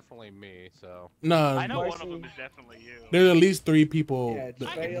them is definitely me, so. No, I know one of them is definitely you. there's at least 3 people. Yeah,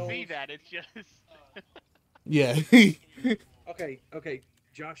 I can see that. It's just. Yeah. Okay.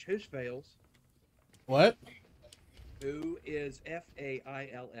 Josh, who's fails? What? Who is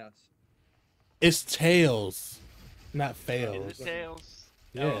Fails? It's tails, not Is fails. it Tails?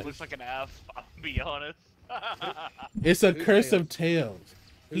 Yeah. No, it looks like an F, I'll be honest. It's a Who's curse Tails? of tails.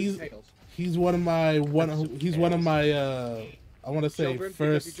 Who's Tails? He's one of my He's one of my I want to say Children?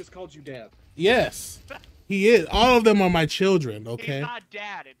 Because he first. just called you dad. Yes, he is. All of them are my children. He's Okay. not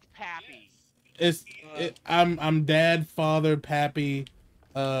Dad, it's Pappy. I'm dad, father, Pappy,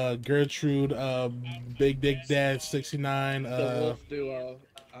 Gertrude, Big Dick Dad 69. The wolf duo.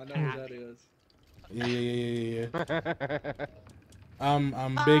 I know who that is. Yeah.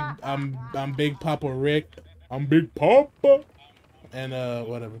 I'm Big Papa Rick. I'm Big Papa. And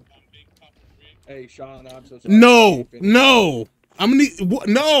whatever. Hey, Sean, I'm so sorry. No. I'm gonna need what?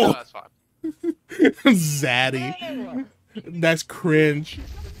 No, No. that's fine. Zaddy. That's cringe.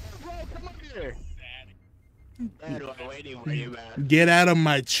 Get out of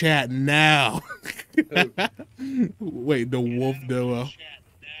my chat now. Wait, the wolf duo.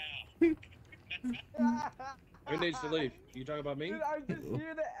 Who needs to leave? You talking about me? Dude, I just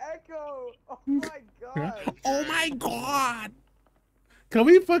hear the echo. Oh my god. Oh my god. Can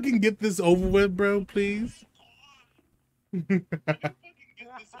we fucking get this over with, bro, please?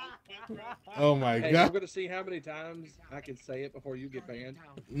 Oh my Hey, god. we're gonna see how many times I can say it before you get banned.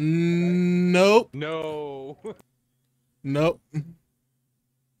 Nope. No. Nope.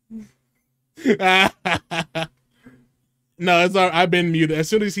 No, it's all right. I've been muted. As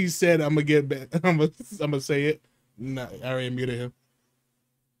soon as he said I'm gonna get back, I'm gonna say it. No, I already muted him.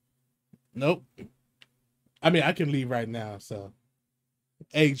 Nope. I mean, I can leave right now. So,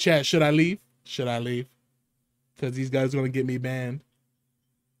 hey, chat, should I leave? Should I leave? Because these guys are gonna get me banned.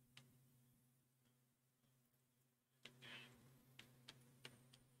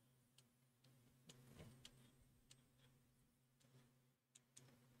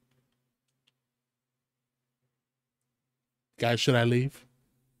 Guys, should I leave?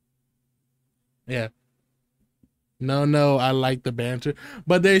 Yeah. No, I like the banter.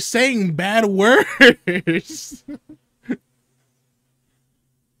 But they're saying bad words.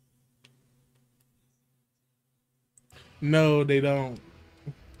 No, they don't.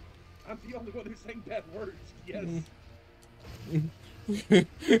 I'm the only one who's saying bad words. Yes.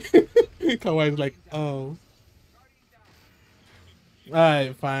 Kawaii's like, oh.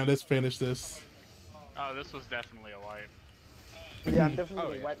 Alright, fine, let's finish this. Oh, this was definitely a wipe. Yeah, I'm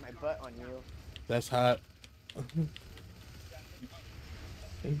definitely gonna wipe my butt on you. That's hot.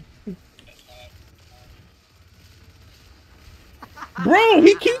 Bro,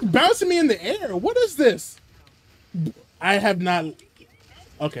 he keeps bouncing me in the air. What is this? I have not.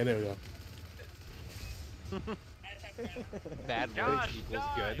 Okay, there we go. Bad words Josh, equals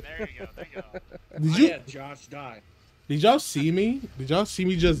die. good. There you go. Did I you? had Josh die. Did y'all see me? Did y'all see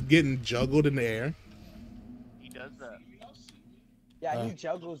me just getting juggled in the air? He does that. Yeah, he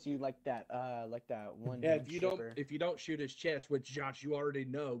juggles you like that one. Yeah, shipper. if you don't shoot his chest, which Josh, you already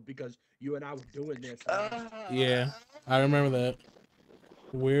know because you and I were doing this. Yeah, I remember that.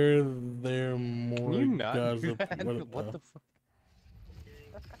 Were there more you not gods do of that? What the fuck?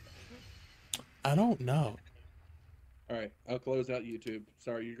 I don't know. All right, I'll close out YouTube.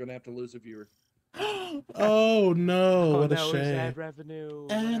 Sorry, you're gonna have to lose a viewer. Oh no! What a no, shame. ad revenue.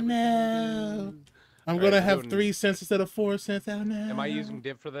 Oh no! I'm All gonna right, have doing- 3 cents instead of 4 cents. Oh no! Am I using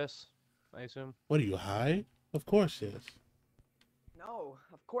div for this? I assume. What are you high? Of course, yes. No,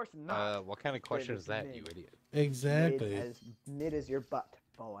 of course not. What kind of question it's is that, mid. you idiot? Exactly. Mid as your butt,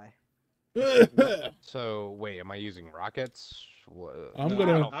 boy. So wait, am I using rockets? I'm No,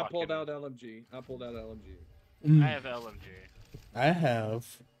 gonna. I pulled out LMG. I pulled out LMG. Mm, I have LMG. I have.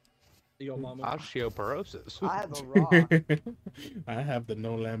 Yo, mama. Osteoporosis. I have a raw. I have the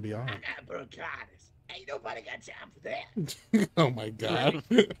no land beyond. Bronchitis. Ain't nobody got time for that. Oh my god.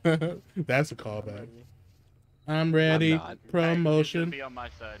 That's a callback. I'm ready. I'm not. Hey, Promotion. be on my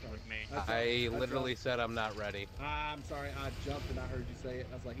side with me. I literally said I'm not ready. I'm sorry, I jumped and I heard you say it.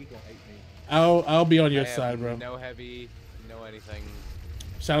 I was like, he gonna hate me. I'll be on your I have side, bro. No heavy, no anything.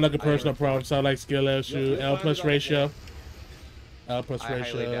 Sound like a I personal am- problem. Sound like skill issue. Yeah, L fine, plus fine, ratio. L plus I highly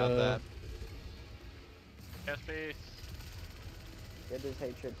doubt ratio. that. Yes, please. Get this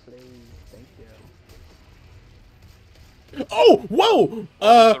hatred, please. Thank you. Oh, whoa!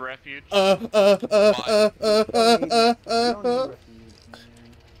 The refuge.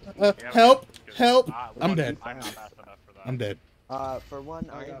 Help! Help! I'm I'm dead. not fast enough for that. I'm dead. For one,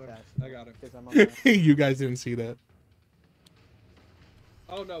 I I got am him. fast. I got him. Because I'm on my- You guys didn't see that.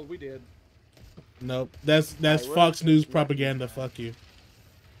 Oh no, we did. Nope. That's Alright, Fox we're- News we're- propaganda. Fuck you.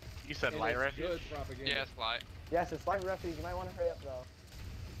 You said And light it's refuge? good propaganda. Yes, light. Yes, it's light refuge. You might want to hurry up though.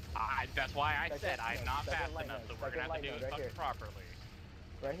 That's why I said Second I'm not light fast node, enough, so we're second gonna have light to do node it right fucking here. properly.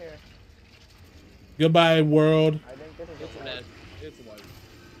 Right here. Goodbye, world. I think this is It's a white. It's white.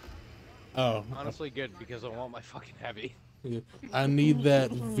 Oh, Honestly, good because I want my fucking heavy. I need that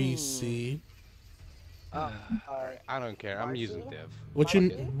VC. I don't care. I'm Marshy? using div. What do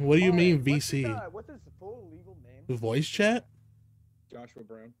you mean VC? What's his full legal name? Voice chat? Joshua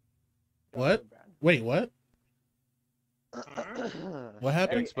Brown. What? Wait, what? What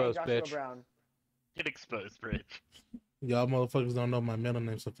happened? Exposed, Joshua bitch. Brown. Get exposed, Rich. Y'all motherfuckers don't know my middle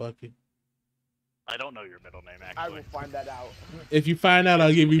name, so fuck you. I don't know your middle name, I actually. will find that out. If you find out,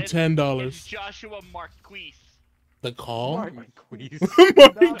 I'll give you It's $10. Joshua Marquise. The call? Marquise.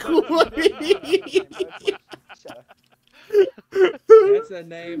 Shut up. That's a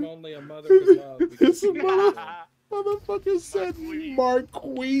name only a mother could love. This because motherfucker said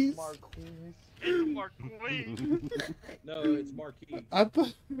Marquise. Marquise. It's Marquise. no, it's Marquis. I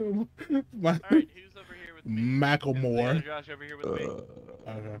thought my Alright, who's over here with me? Macklemore. Josh over here with me.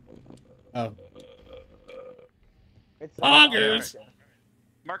 Okay. Oh. It's August.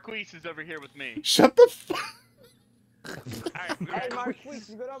 Marquise is over here with me. Shut the fuck. Alright, Hey, Marquise,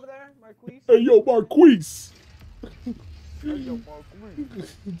 you good over there? Marquise? Hey, yo, Marquise. Hey, yo,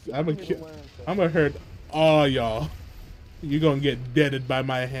 Marquise. I'm gonna hurt all y'all. You gonna get deaded by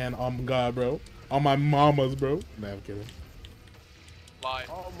my hand. Oh my god, bro. On my mamas, bro. Nah, I'm kidding. Light.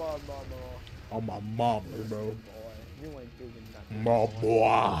 Oh, my mama. On my mamas, bro. Boy, you ain't doing nothing. My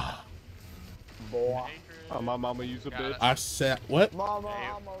boy. Boy. Oh, my mama used a Got bitch. it. I said what? Mama,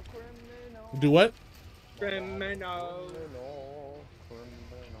 I'm a criminal. Do what? Criminal. Criminal.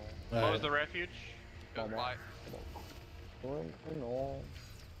 What was the refuge? Good light. Criminal.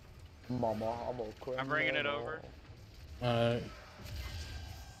 Mama, I'm a criminal. I'm bringing it over. Ow.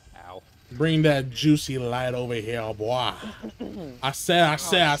 Bring that juicy light over here, boy. I said,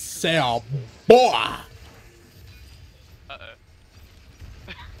 boy. Uh-oh.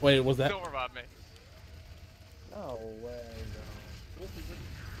 Wait, was that? Don't revive me. No way, no.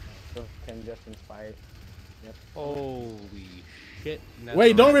 So, Ken just inspired. Yep. Holy shit.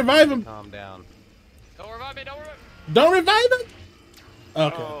 Wait, don't revive him. Calm down. Don't revive me, don't revive me. Don't revive him.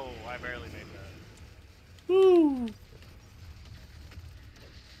 Okay. Oh, I barely made that. Woo.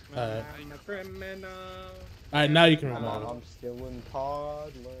 Alright. I'm a criminal. Alright, now you can revive him. I'm still in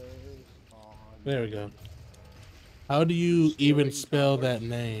toddlers. There we go. How do you even spell that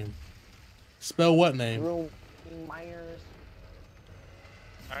name? Spell what name? Room Myers.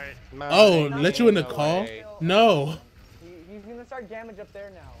 Alright. Oh, let you in the call? No. He's gonna start damage up there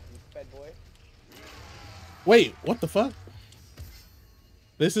now, you sped boy. Wait, what the fuck?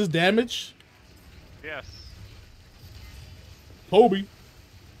 This is damage? Yes. Kobe. There's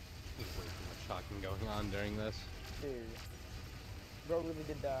way too much talking going on during this. Dude. Bro really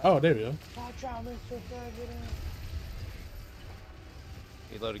did that. Oh, there we go. Watch out, Mr. President.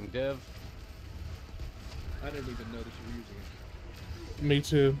 Reloading div. I didn't even notice you were using it. Me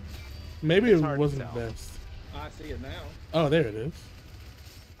too. Maybe It's it hard to wasn't tell. the best. I see it now. Oh, there it is.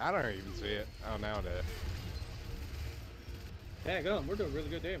 I don't even see it. Oh, now it is. Daggum, we're doing really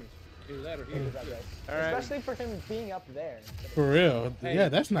good damage. Either that or he. All right. Especially for him being up there. For real. Hey, Yeah,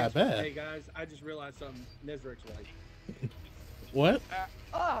 that's not Hey bad. guys, I just realized something. Nezric's white. What?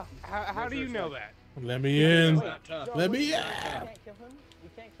 How do you know that? Let me in. He's not tough. Let me You in. can't kill him? You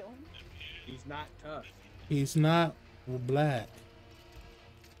can't kill him? He's not tough. He's not black.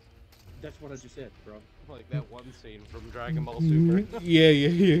 That's what I just said, bro. Like that one scene from Dragon Ball Super. Yeah, yeah,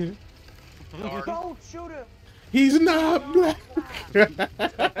 yeah. Don't shoot him! He's not black.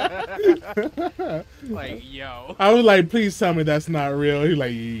 Like, yo. I was like, please tell me that's not real. He's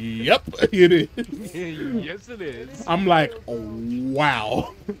like, yep, it is. Yes, it is. I'm like,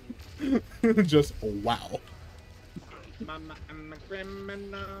 wow. Just wow.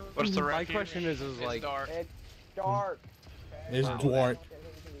 What's the My rank here? question is It's like, dark. It's dark. It's Wow. dark.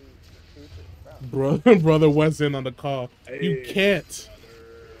 Bro. Brother was in on the call. You can't.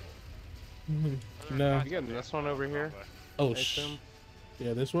 No. you getting this one over here? Oh, I assume?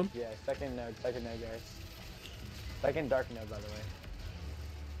 yeah, this one? Yeah, second node, guys. Second dark node, by the way.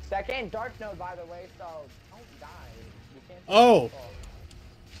 Second dark node, by the way, so don't die. You can't Oh.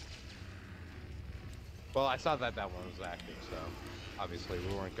 Well, I saw that one was active, so obviously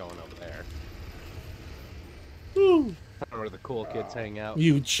we weren't going over there. Woo. Where the cool kids hang out.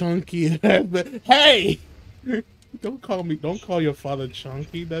 You chunky ass. Hey! Don't call your father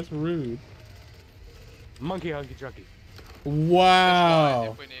chunky. That's rude. Monkey hunky chunky.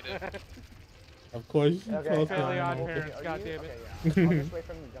 Wow. If we need it. Of course. Okay, close Fairly down. Odd Parents, Are you? goddammit. Okay, yeah. I'll just wait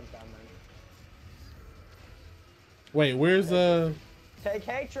for him to jump down then. Wait, where's Take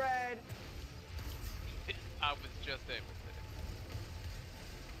hatred! I was just able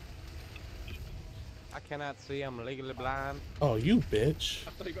to. I cannot see. I'm legally blind. Oh, you bitch.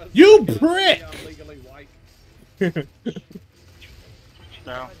 I thought he was You saying, prick! I'm legally white.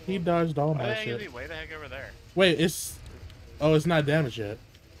 No. He dodged all Why the my heck is he shit. way the heck over there? Wait, it's... Oh, it's not damaged yet.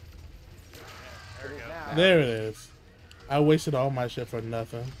 There we It is go. now. There it is. I wasted all my shit for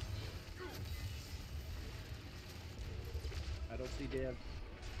nothing. I don't see Dev.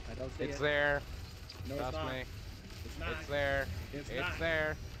 I don't see It's it. there. No, it's Trust not. me. It's not. It's there. It's It's not.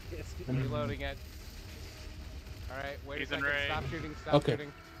 there. It's I'm reloading it. Alright, wait He's a in second. range. Stop shooting. Stop Okay.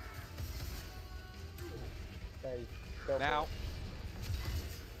 shooting. Okay, go for Now. it.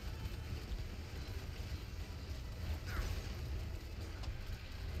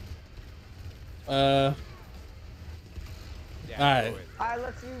 Uh... Yeah, Alright. go it. Alright,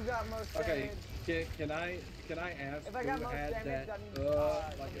 let's see who got most Okay, damage. can I ask If I got who most had damage, that? that means,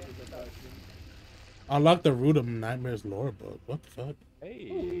 Like it was a question. Unlock the Root of Nightmares lore book. What the fuck? Hey.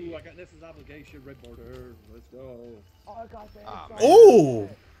 Ooh, I got this is obligation. Red border. Let's go. Oh, I got that. Ah, man. Oh!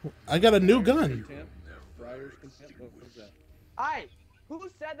 I got a new gun. Contempt. Friar's contempt. What was that? Aye! Who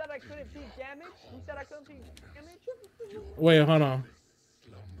said that I couldn't peek damage? Who said I couldn't peek damage? Wait, hold on.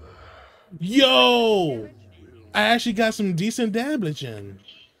 Yo! I actually got some decent damage in.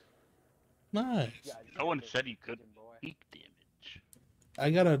 Nice. No one said you could peak damage. I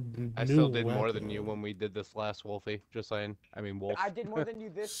got a I new still did more weapon. than you when we did this last Wolfie. Just saying. I mean, Wolf. I did more than you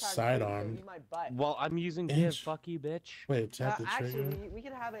this time. Sidearm. So eat my butt. Well, I'm using div. Inch. Fuck you, bitch. Wait, tap the trigger. Actually, we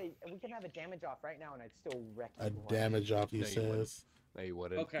can have a damage off right now, and I'd still wreck you. A boy. damage off, he No, you wouldn't. says. No, you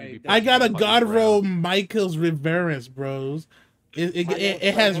wouldn't. Okay, You'd be I got a fucking God around. roll Michael's Reverence, bros.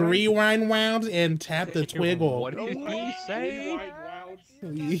 It has rewind wounds and tap the twiggle. What did he say? Wide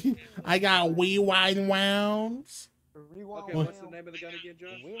wounds. I got rewind wounds. Rewind Okay, what's the name of the gun again,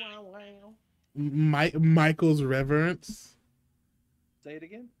 Josh? Michael's Reverence. Say it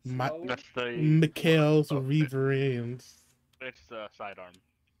again. My- Slower. That's the. Michael's Oh, Reverence. It's the sidearm.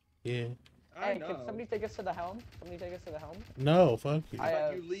 Yeah. I Hey, know. can somebody take us to the helm? Somebody take us to the helm? No, fuck you. How I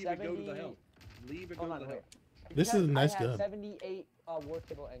about have you leave and go to the 70 helm? Leave and go Hold to on, the wait. helm. This is a nice I have gun. 78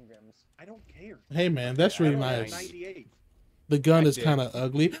 workable engrams. I don't care. Hey man, that's Yeah, I really don't nice. 98. The gun I is did. kind of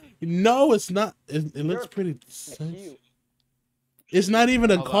ugly. No, it's not. It looks pretty. Cute. It's not even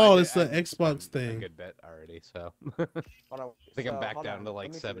a Although call. I It's did- the Xbox A thing. good bet already, so. Hold on. I think I'm back hold down on. to, Let like,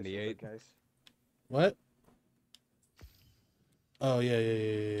 me see this real 78. quick, guys. What? Oh yeah,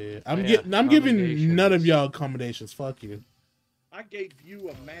 yeah. I'm Yeah, getting. I'm giving none of accommodations. y'all accommodations. Fuck you. I gave you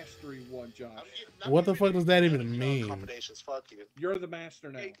a mastery one, Josh. What the fuck does that even mean? You're the master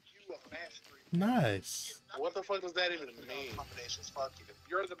now. Nice. What the fuck does that even mean?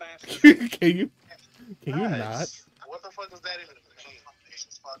 You're the master. Can you? Can you not? What the fuck does that even mean?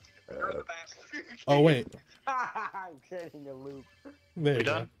 You're the master. Oh wait. I'm getting a loop. There We you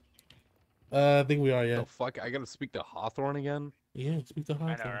go. done? I think we are, yeah. The fuck? I gotta speak to Hawthorne again? Yeah, speak to I know,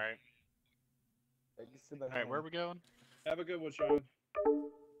 Hawthorne. right? Alright, where are we going? Have a good one, Sean.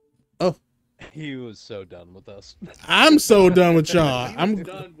 He was so done with us. I'm so done with y'all. He was I'm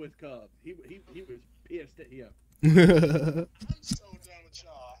done with Cub. He was pissed at him. I'm so done with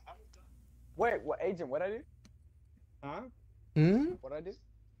y'all. I'm done. Wait, what, Agent? What'd I do? Huh? What'd I do? You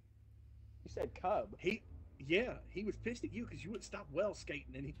said Cub. He was pissed at you because you wouldn't stop well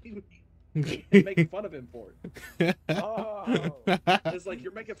skating, and he was making fun of him for it. Oh. It's like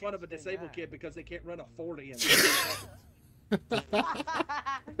you're making fun of a disabled kid because they can't run a 40 in 30 seconds. Of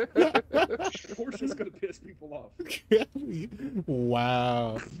course, it's gonna piss people off.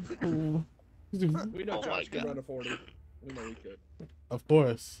 Wow. We know Oh Josh my can God. run a 40. We know he could. Of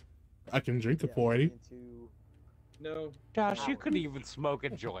course. I can drink a 40. No. Josh, you couldn't even smoke a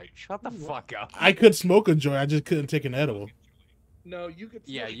joint. Shut the fuck up. I could smoke a joint, I just couldn't take an edible. No, you could.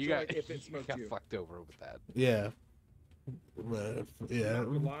 Yeah, smoke you a got, joint if it you smoked got you. fucked over with that. Yeah. But, yeah. Not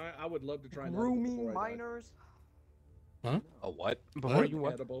gonna lie, I would love to try an edible Grooming before I died. minors. A what? Before you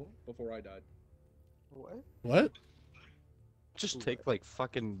what? Edible before I died. What? What? Just take like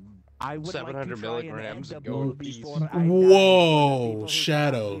fucking I would 700 like to try milligrams an and edible go before east. I die for the Whoa, people who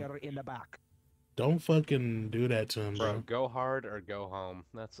Shadow. got here in the back. Don't fucking do that to him, Bro, bro. go hard or go home.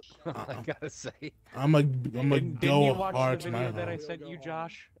 That's all I gotta say. I'm a And didn't go you watch hard the to my video that I home. sent you,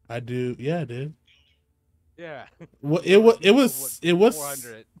 Josh? I do. Yeah, I did. Yeah. Well, it was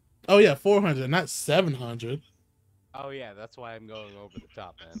 400. Oh yeah, 400, not 700. Oh yeah, that's why I'm going over the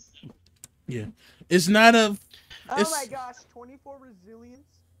top, man. Yeah, it's not a. Oh It's, my gosh, 24 resilience.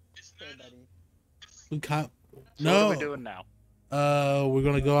 Okay, buddy. we caught. So No. what are we doing now? We're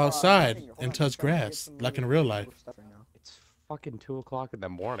gonna go outside Hold and on, touch trying to get grass some like in really real life. cool stuff right now. It's fucking 2 o'clock in the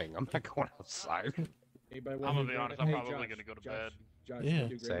morning. I'm not going outside. Anybody I'm want gonna to be do honest, I'm Hey, probably Josh, gonna go to Josh, bed. Josh, Yeah. you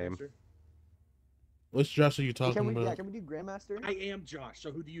do Same. Grandmaster? Which Josh are you Can talking we, about? can we do Grandmaster? I am Josh.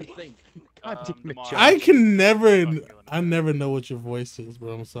 So who do you think? God damn it, tomorrow. Josh. I can never. I'm going to I bed. never know what your voice is,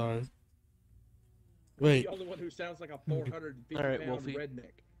 bro. I'm sorry. Wait, The only one who sounds like a 450 All right, pound Wolfie.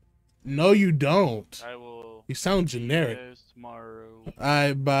 redneck. no, you don't. I will. You sound generic. see you guys tomorrow.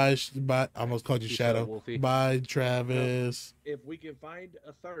 I bye. I almost called you Peace Shadow. out, Wolfie. Bye, Travis. If we can find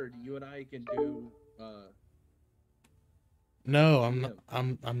a third, you and I can do. No, I'm not.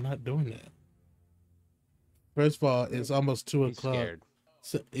 I'm not doing that. First of all, it's almost 2 He's o'clock. scared.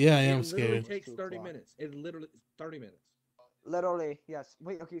 So, yeah, I am It literally scared. takes 2 30 o'clock. minutes. It literally 30 minutes. Literally, yes.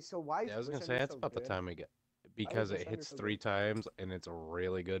 Wait, okay, so why is Yeah, I was gonna Wish say Ender that's so about the good? time we get because Wish it Ender hits so 3 good? times and it's a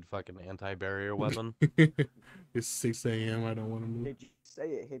really good fucking anti-barrier weapon. It's 6 a.m. I don't want to move. Did you say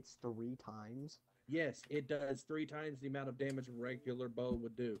it hits 3 times? Yes, it does 3 times the amount of damage a regular bow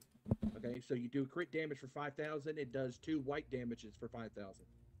would do. Okay, so you do crit damage for 5,000. It does 2 white damages for 5,000.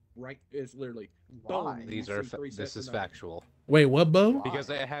 Right? It's literally. Why? Boom, These you are see 3 this sets is of numbers. factual Wait, what, Bo? Why? because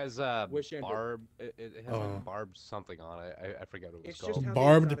it has Wish Ender. barb. It has Oh. like barb something on it. I forget what it was It's just called. how-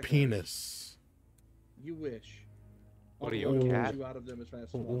 Barbed exotic penis. You wish. What are I'll you, a get cat? you out of them as fast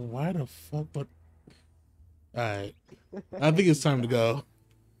as possible. Why the fuck? But all right, I think it's time to go.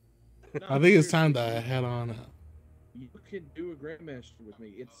 No, I think it's seriously, time to head on out. You can do a Grandmaster with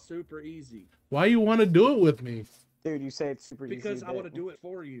me. It's super easy. Why you want to do it with me? Dude, you say it's super easy. Because I want to but- do it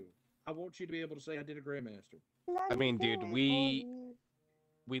for you. I want you to be able to say I did a Grandmaster. I mean, dude, we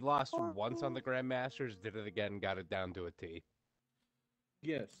lost once on the Grandmasters, did it again, got it down to a T.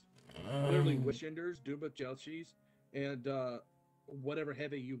 Yes. Literally, Um, Wish Enders, Doom of Jelchies, and whatever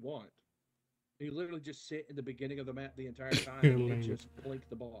heavy you want. You literally just sit in the beginning of the map the entire time and just blink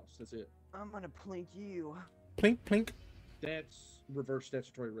the boss. That's it. I'm gonna plink you. plink plink. That's reverse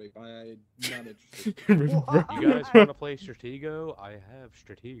statutory rape. I'm not interested. You guys want to play Stratego? I have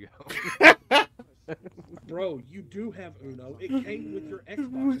Stratego. Bro, you do have Uno. It came with your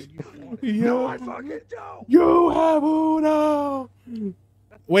Xbox when you bought it. Yo, I fucking don't. you have Uno.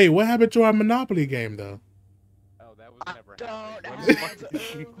 Wait, what happened to our Monopoly game though? Oh, that was never happening.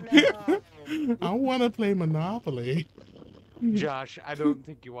 I want to play Monopoly. Josh, I don't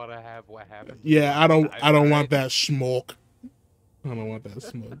think you want to have what happened. Yeah, I don't Alright. want that smoke. I don't want that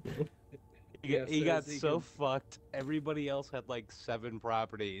smoke, bro. He got so fucked. Everybody else had like 7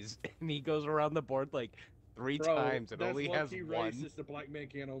 properties, and he goes around the board like 3 Bro, times and that's only has low-key 1. racist. The black man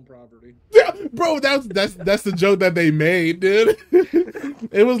can't own property. Yeah, bro, that's the joke that they made, dude.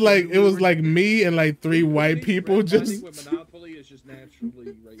 It was like me and like 3 white people Red money just with Monopoly is just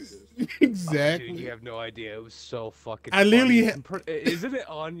naturally racist. exactly. Dude, you have no idea. It was so fucking. I literally funny. Isn't it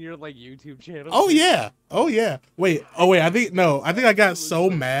on your like YouTube channel? Oh yeah. Wait. I think I got so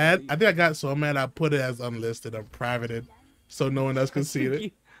mad. I put it as unlisted or privated. so no one else can see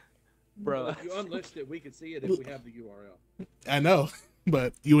it. Bro, If you unlist it, we can see it if we have the URL. I know,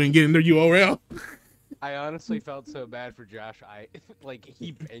 but you ain't getting the URL. I honestly felt so bad for Josh. Like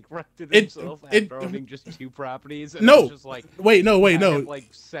he bankrupted It- himself it- after owning just 2 properties. And No. I was just like, Wait, no, I have, like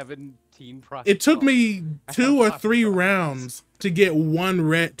 17 properties. It took me I 2 have or 5 3 properties. rounds to get one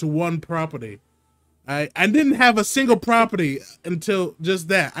rent to one property. I didn't have a single property until just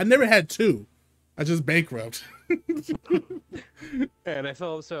that. I never had 2. I just bankrupt. And I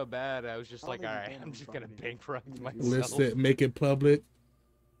felt so bad. I was just like, all right, I'm just gonna bankrupt myself. List it, make it public.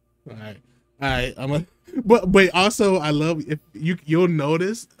 All right. But also, I love if you'll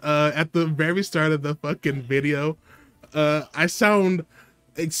notice at the very start of the fucking video, I sound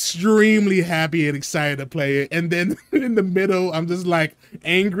extremely happy and excited to play it, and then in the middle, I'm just like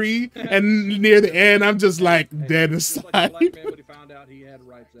angry, and near the end, I'm just like dead Just like inside. the black man when he found out he had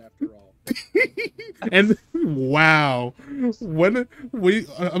rights after all. And wow, when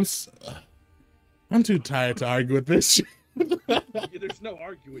I'm too tired to argue with this shit. Yeah, there's no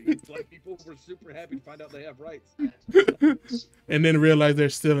arguing. Black people were super happy to find out they have rights. And then realize they're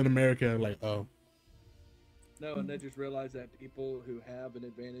still in America, and like, oh. No, and they just realize that people who have an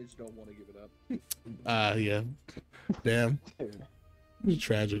advantage don't want to give it up. Yeah. Damn. It's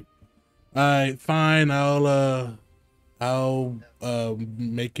tragic. Alright, fine. I'll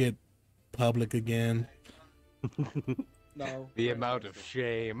make it public again. No. The amount of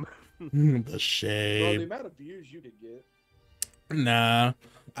shame. The Bro, shame. the amount of views you could get. Nah.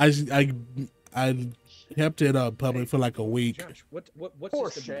 I kept it public for like a week. Josh, what For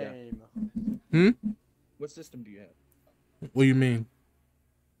system shame. Hmm? What system do you have? What do you mean?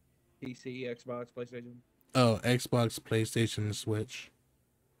 PC, Xbox, PlayStation? Oh, Xbox, PlayStation, Switch.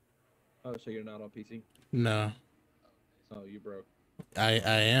 Oh, so you're not on PC? No. Oh, you broke. I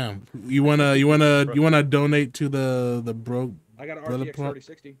am. You wanna donate to the broke? I got an Brother RTX Plot?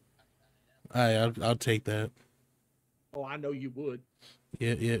 3060. Alright, I'll take that. Oh, I know you would.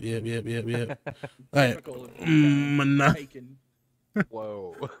 Yep. Alright. Typical of Nah. taken.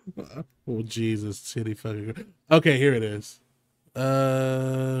 Whoa. Oh Jesus, city fucking. Okay, here it is.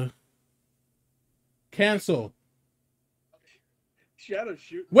 Cancel. Shadow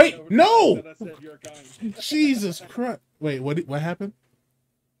shoot. Wait, over the no! fact that I said you're kind. Jesus Christ! Wait, what happened?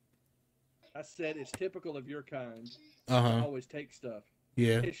 I said it's typical of your kind Uh to huh. always take stuff.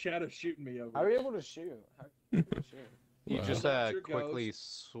 Yeah. It's Shadow shooting me over. How are you able to shoot? How are you able to shoot? You Wow. just Switch your quickly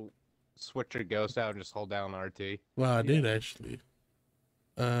switch your ghost out and just hold down RT. Well, I did actually.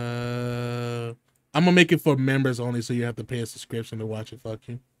 I'm gonna make it for members only, so you have to pay a subscription to watch it. Fuck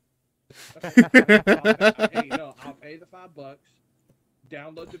you. Hey, no, I'll pay the $5,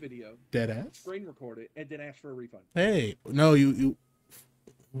 download the video, Dead ass. screen record it, and then ask for a refund. Hey, no, you.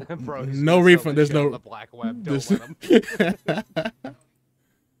 Bro, he's No gonna sell refund, this there's shit no- on the black web. Don't This- let him.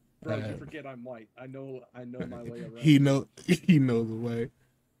 Bro, you Alright. forget I'm white. I know my way around. he knows the way.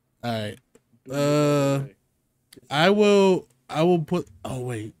 All right. I will put. Oh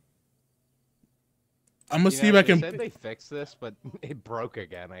wait. I'm gonna see if I They can. said they fixed this, but it broke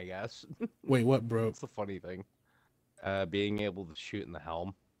again. I guess. Wait, what, bro? That's the funny thing. Being able to shoot in the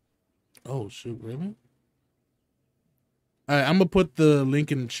helm. Oh shoot, really? All right, I'm gonna put the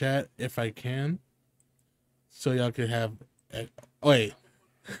link in chat if I can, so y'all can have. Wait,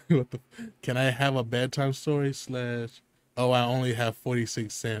 what the? Can I have a bedtime story slash? Oh, I only have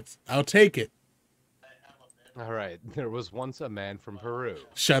 46 cents. I'll take it. All right. There was once a man from Peru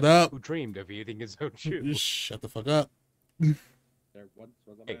Shut up. who dreamed of eating his own shoe. Shut the fuck up. There once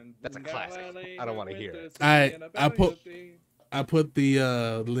was a Hey, man that's a in classic. Galilee I don't wanna who hear went it. to Alright, sea in a I put- bounty. I put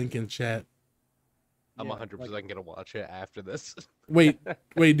the link in chat. I'm Yeah, 100% gonna watch it after this. Wait,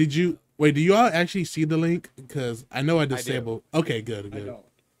 do you all actually see the link? Because I know I do. disabled. Okay, good, I good. don't.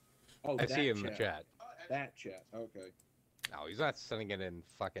 Oh, I that see it in the chat. That chat. Okay. No, he's not sending it in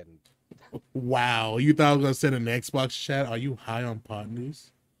fucking. Wow, you thought I was gonna send an Xbox chat? Are you high on pot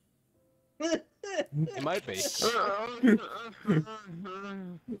news? It might be.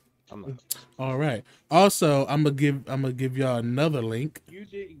 I'm not. All right. Also, I'm gonna give y'all another link. You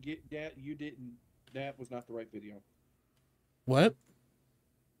didn't get that. You didn't. That was not the right video. What?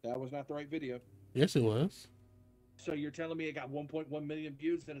 That was not the right video. Yes, it was. So you're telling me it got 1.1 million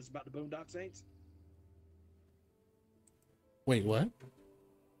views and it's about the Boondock Saints? Wait, what?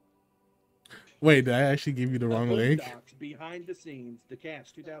 Wait, did I actually give you the wrong link? Boondocks behind the scenes, the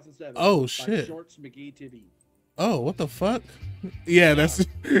Cats 2007. Oh by shit. Shorts McGee TV. Oh, what the fuck? Yeah, that's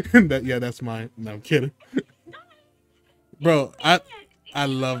that. Yeah, that's mine. No, I'm kidding. Bro, I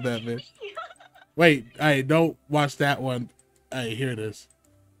love that bitch. Wait, hey, don't watch that one. Hey, here it is.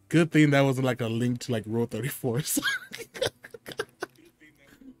 Good thing that wasn't like a link to like Rule 34.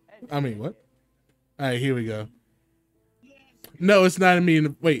 I mean, what? All right, here we go. No, it's not me.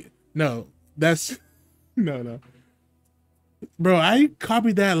 Wait, no, that's no. Bro, I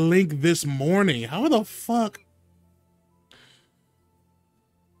copied that link this morning. How the fuck?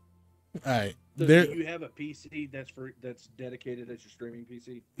 All right, So there. do you have a PC that's dedicated as your streaming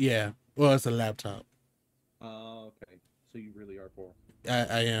PC? Yeah, well, it's a laptop. Okay. So you really are poor.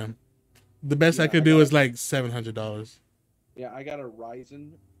 I am. The best Yeah, I could I do got is like $700. Yeah, I got a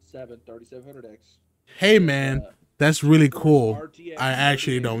Ryzen 7 3700X. Hey man, that's really cool. RTX I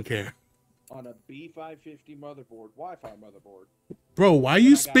actually 3080 don't care. On a B550 motherboard, Wi-Fi motherboard. Bro, why are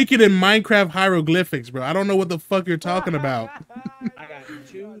you speaking in Minecraft hieroglyphics, bro? I don't know what the fuck you're talking about. I got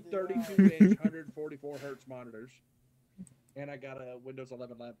two 32-inch 144 hertz monitors, and I got a Windows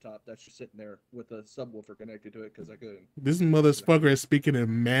 11 laptop that's just sitting there with a subwoofer connected to it because I could. This motherfucker is speaking in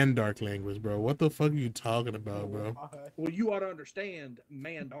Mandark language, bro. What the fuck are you talking about, bro? Well, you ought to understand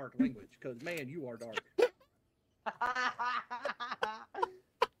Mandark language, because man, you are dark.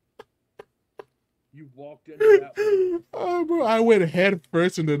 You walked into that one Oh, bro, I went head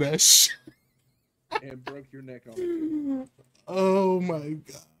first into that shit. and broke your neck on it. Oh my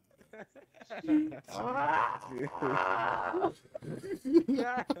god.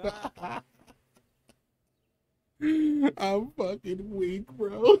 I'm fucking weak,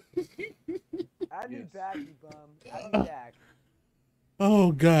 bro. Add me back, you bum. Add me back.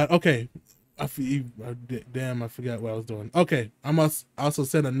 Oh god. Okay. Damn, I forgot what I was doing. Okay, I must also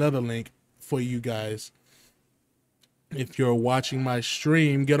send another link for you guys. If you're watching my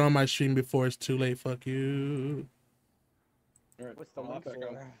stream, get on my stream before it's too late. Fuck you. All right, What's the link back on.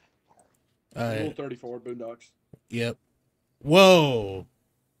 for? All right. Rule 34 Boondocks. Yep. Whoa.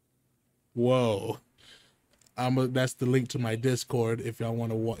 That's the link to my Discord if y'all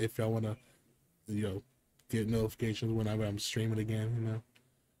want to you know, get notifications whenever I'm streaming again, you know.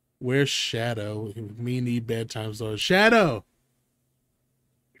 Where's Shadow? Me need bedtime stories. Shadow.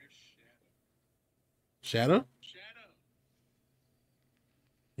 Shadow?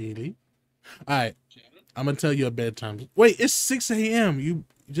 Really? All right. I'm gonna tell you a bedtime. Wait, it's 6 a.m.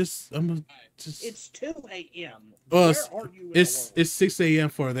 It's 2 a.m. Oh, Where are you in the world? it's 6 a.m.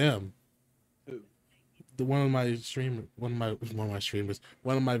 for them. Who? One of my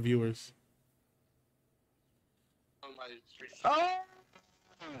viewers. Oh!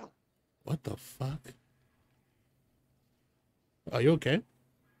 What the fuck? Are you okay?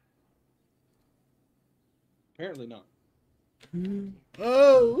 Apparently not.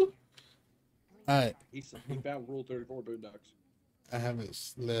 Oh. Alright. He found Rule 34 Boondocks. I haven't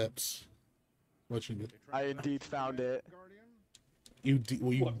slept. What you do? I indeed found it. You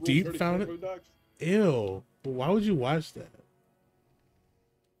What, deep Rule found 34 it? Boondocks? Ew. Why would you watch that?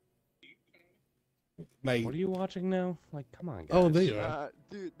 Like, What are you watching now? Like, come on, guys. oh, there you are.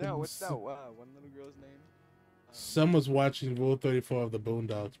 Dude, no, what's that one little girl's name? Someone's watching Rule 34 of the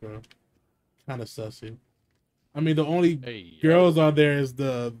Boondocks, bro. Kind of sussy. I mean, the only girls on there is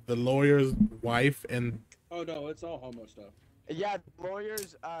the lawyer's wife and. Oh no, it's all homo stuff. Yeah, the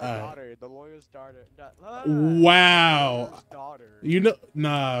lawyer's daughter. The lawyer's daughter. Wow. Lawyer's daughter. You know,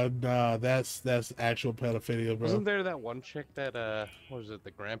 nah, that's actual pedophilia, bro. Wasn't there that one chick that what was it?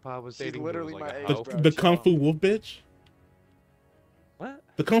 The grandpa was She's dating. literally Who was like my a age, hoe? bro. The Kung Fu Wolf bitch. What?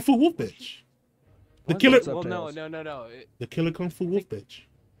 The Kung Fu Wolf bitch. The What? killer. Well, no. The killer Kung Fu Wolf bitch.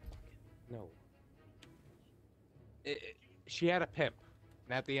 No. She had a pimp,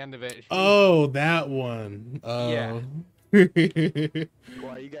 and at the end of it. Oh, that one. Yeah. Why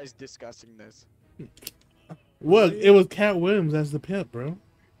are you guys discussing this? Well, it was Cat Williams as the pimp, bro.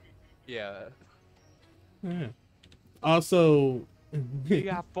 Yeah. Yeah. Also. You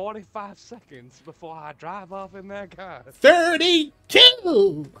got 45 seconds before I drive off in that car.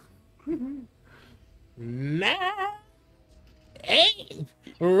 32. 9. 8.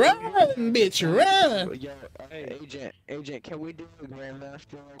 Run, bitch, run. Yo, agent, can we do a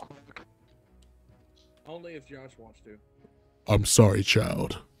grandmaster real quick? Only if Josh wants to. I'm sorry,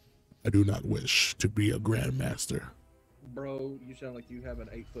 child. I do not wish to be a grandmaster. Bro, you sound like you have an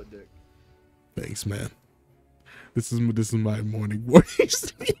 8-foot dick. Thanks, man. This is my morning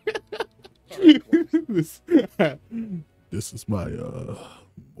voice. this is my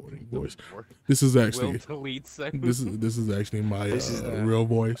morning voice. This is actually this is actually my real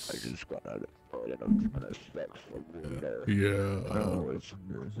voice. I just got out of bed and I'm trying to sex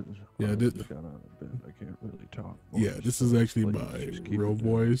Yeah, this, I can't really talk. yeah, this is actually my real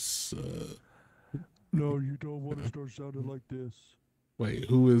voice. No, you don't want to start sounding like this. Wait,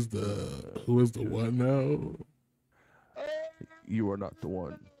 who is the one now? You are not the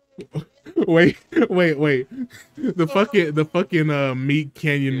one. Wait. The fucking Meat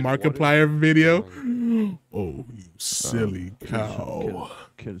Canyon Dude, what is Markiplier video. doing? Oh, you silly cow.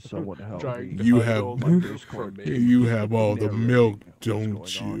 Can someone help Trying me? to You hide have all my Discord you have all the Narrating milk, what's don't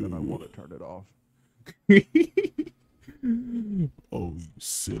going on, and I want you? to turn it off. Oh, you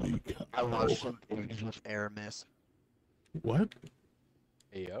silly I watched cow. some movies with Aramis. What?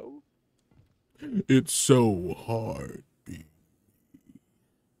 Ayo? It's so hard.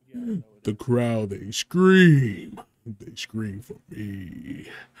 The crowd, they scream. They scream for me.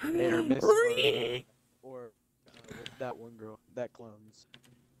 Aramis or that one girl, that clones.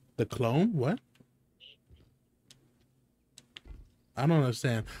 The clone? What? I don't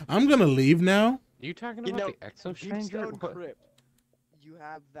understand. I'm gonna leave now. You talking You about know, the Exo Deep Stranger? Stone What? Crypt. You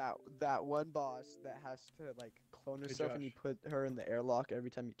have that one boss that has to like clone herself, and you put her in the airlock every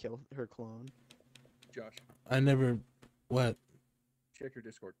time you kill her clone. Josh, I never. What? check your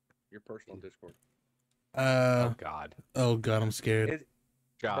Discord, your personal Discord. Oh God. Oh God, I'm scared.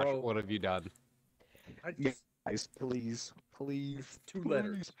 Josh, Bro. what have you done? I just, Guys, please. it's 2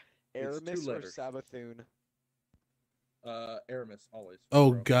 letters. It's 2 Aramis or letters. Sabathun? Aramis always.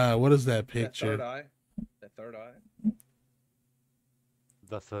 Oh bro. God, what is that That picture? third eye. That third eye.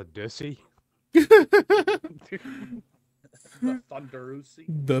 The Thudissy? The Thunderusi.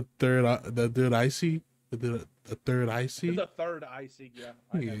 The third icy. The third icy. The third icy. Yeah,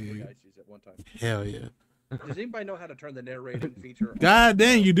 I had 3 Yeah. ices at one time. Hell yeah. Does anybody know how to turn the narrating feature? God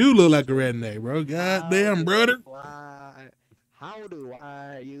damn, you do look like a redneck, bro. God damn, brother. How do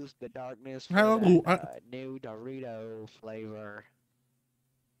I use the darkness for How that, do I- new Dorito flavor?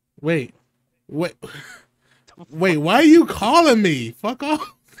 Wait. Wait, why are you calling me? Fuck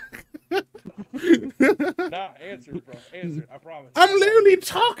off. Nah, answer, bro. Answer. I promise. I'm literally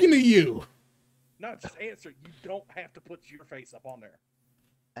talking to you. No, just answer. You don't have to put your face up on there.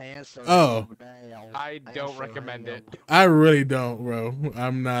 Answer. Oh. I don't recommend it. I really don't, bro.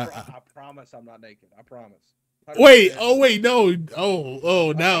 I'm not. I promise I'm not naked. I promise. 100%. Wait. Oh wait. No.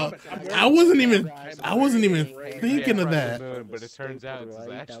 Oh. Now. promise, I'm wearing- I wasn't even Yeah, thinking of Yeah, that. the moon, but it turns out it's his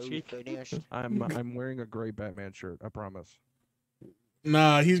ass cheek. I'm wearing a gray Batman shirt. I promise.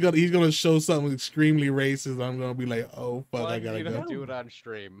 Nah, he's gonna show something extremely racist. I'm gonna be like, oh fuck, Well, I gotta you go. don't do it on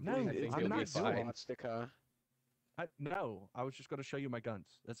stream. No, I think I'm you'll not be doing fine. Swastika. No, I was just going to show you my guns.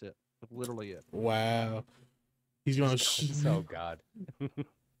 That's it. That's literally it. Wow. He's gonna. Oh God.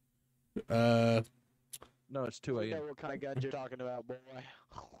 No, it's 2 I know a.m. what kind of guns you're talking about, boy.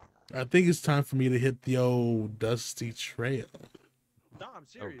 I think it's time for me to hit the old dusty trail. No, I'm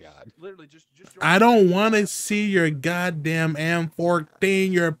serious. God. Literally, just. I don't want to see your goddamn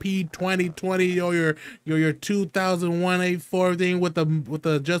M14, your P2020, or your 2001 A14 with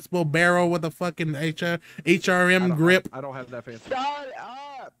the adjustable barrel with the fucking HRM grip. I don't have that fancy. Shut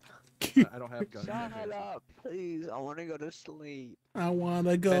up! I don't have guns. that Shut fancy. up, please. I want to go to sleep. I want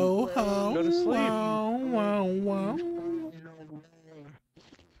to go home. Go to sleep. Wow, wow, wow.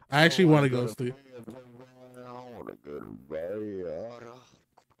 I actually want to go to sleep.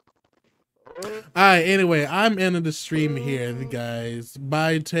 Alright, anyway, I'm ending the stream here, guys.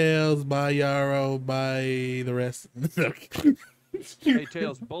 Bye, Tails. Bye, Yarrow. Bye, the rest. Hey,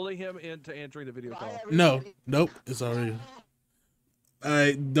 Tails, bully him into answering the video call. No, nope, it's already.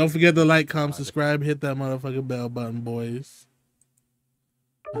 Alright, don't forget to like, comment, subscribe, hit that motherfucking bell button, boys.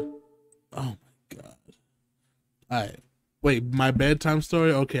 Oh my god. Alright. Wait, my bedtime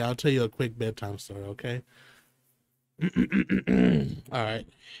story? Okay, I'll tell you a quick bedtime story, okay? Alright.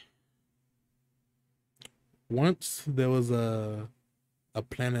 Once there was a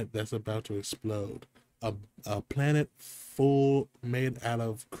planet that's about to explode. A planet made out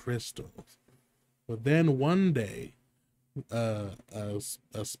of crystals. But then one day, a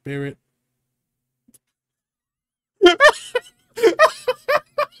spirit.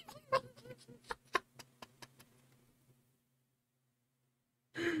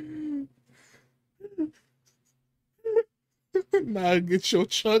 Now get your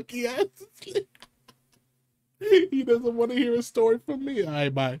chunky ass to sleep. He doesn't want to hear a story from me. All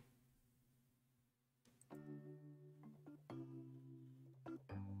right, bye.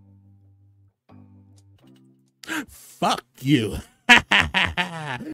 Fuck you.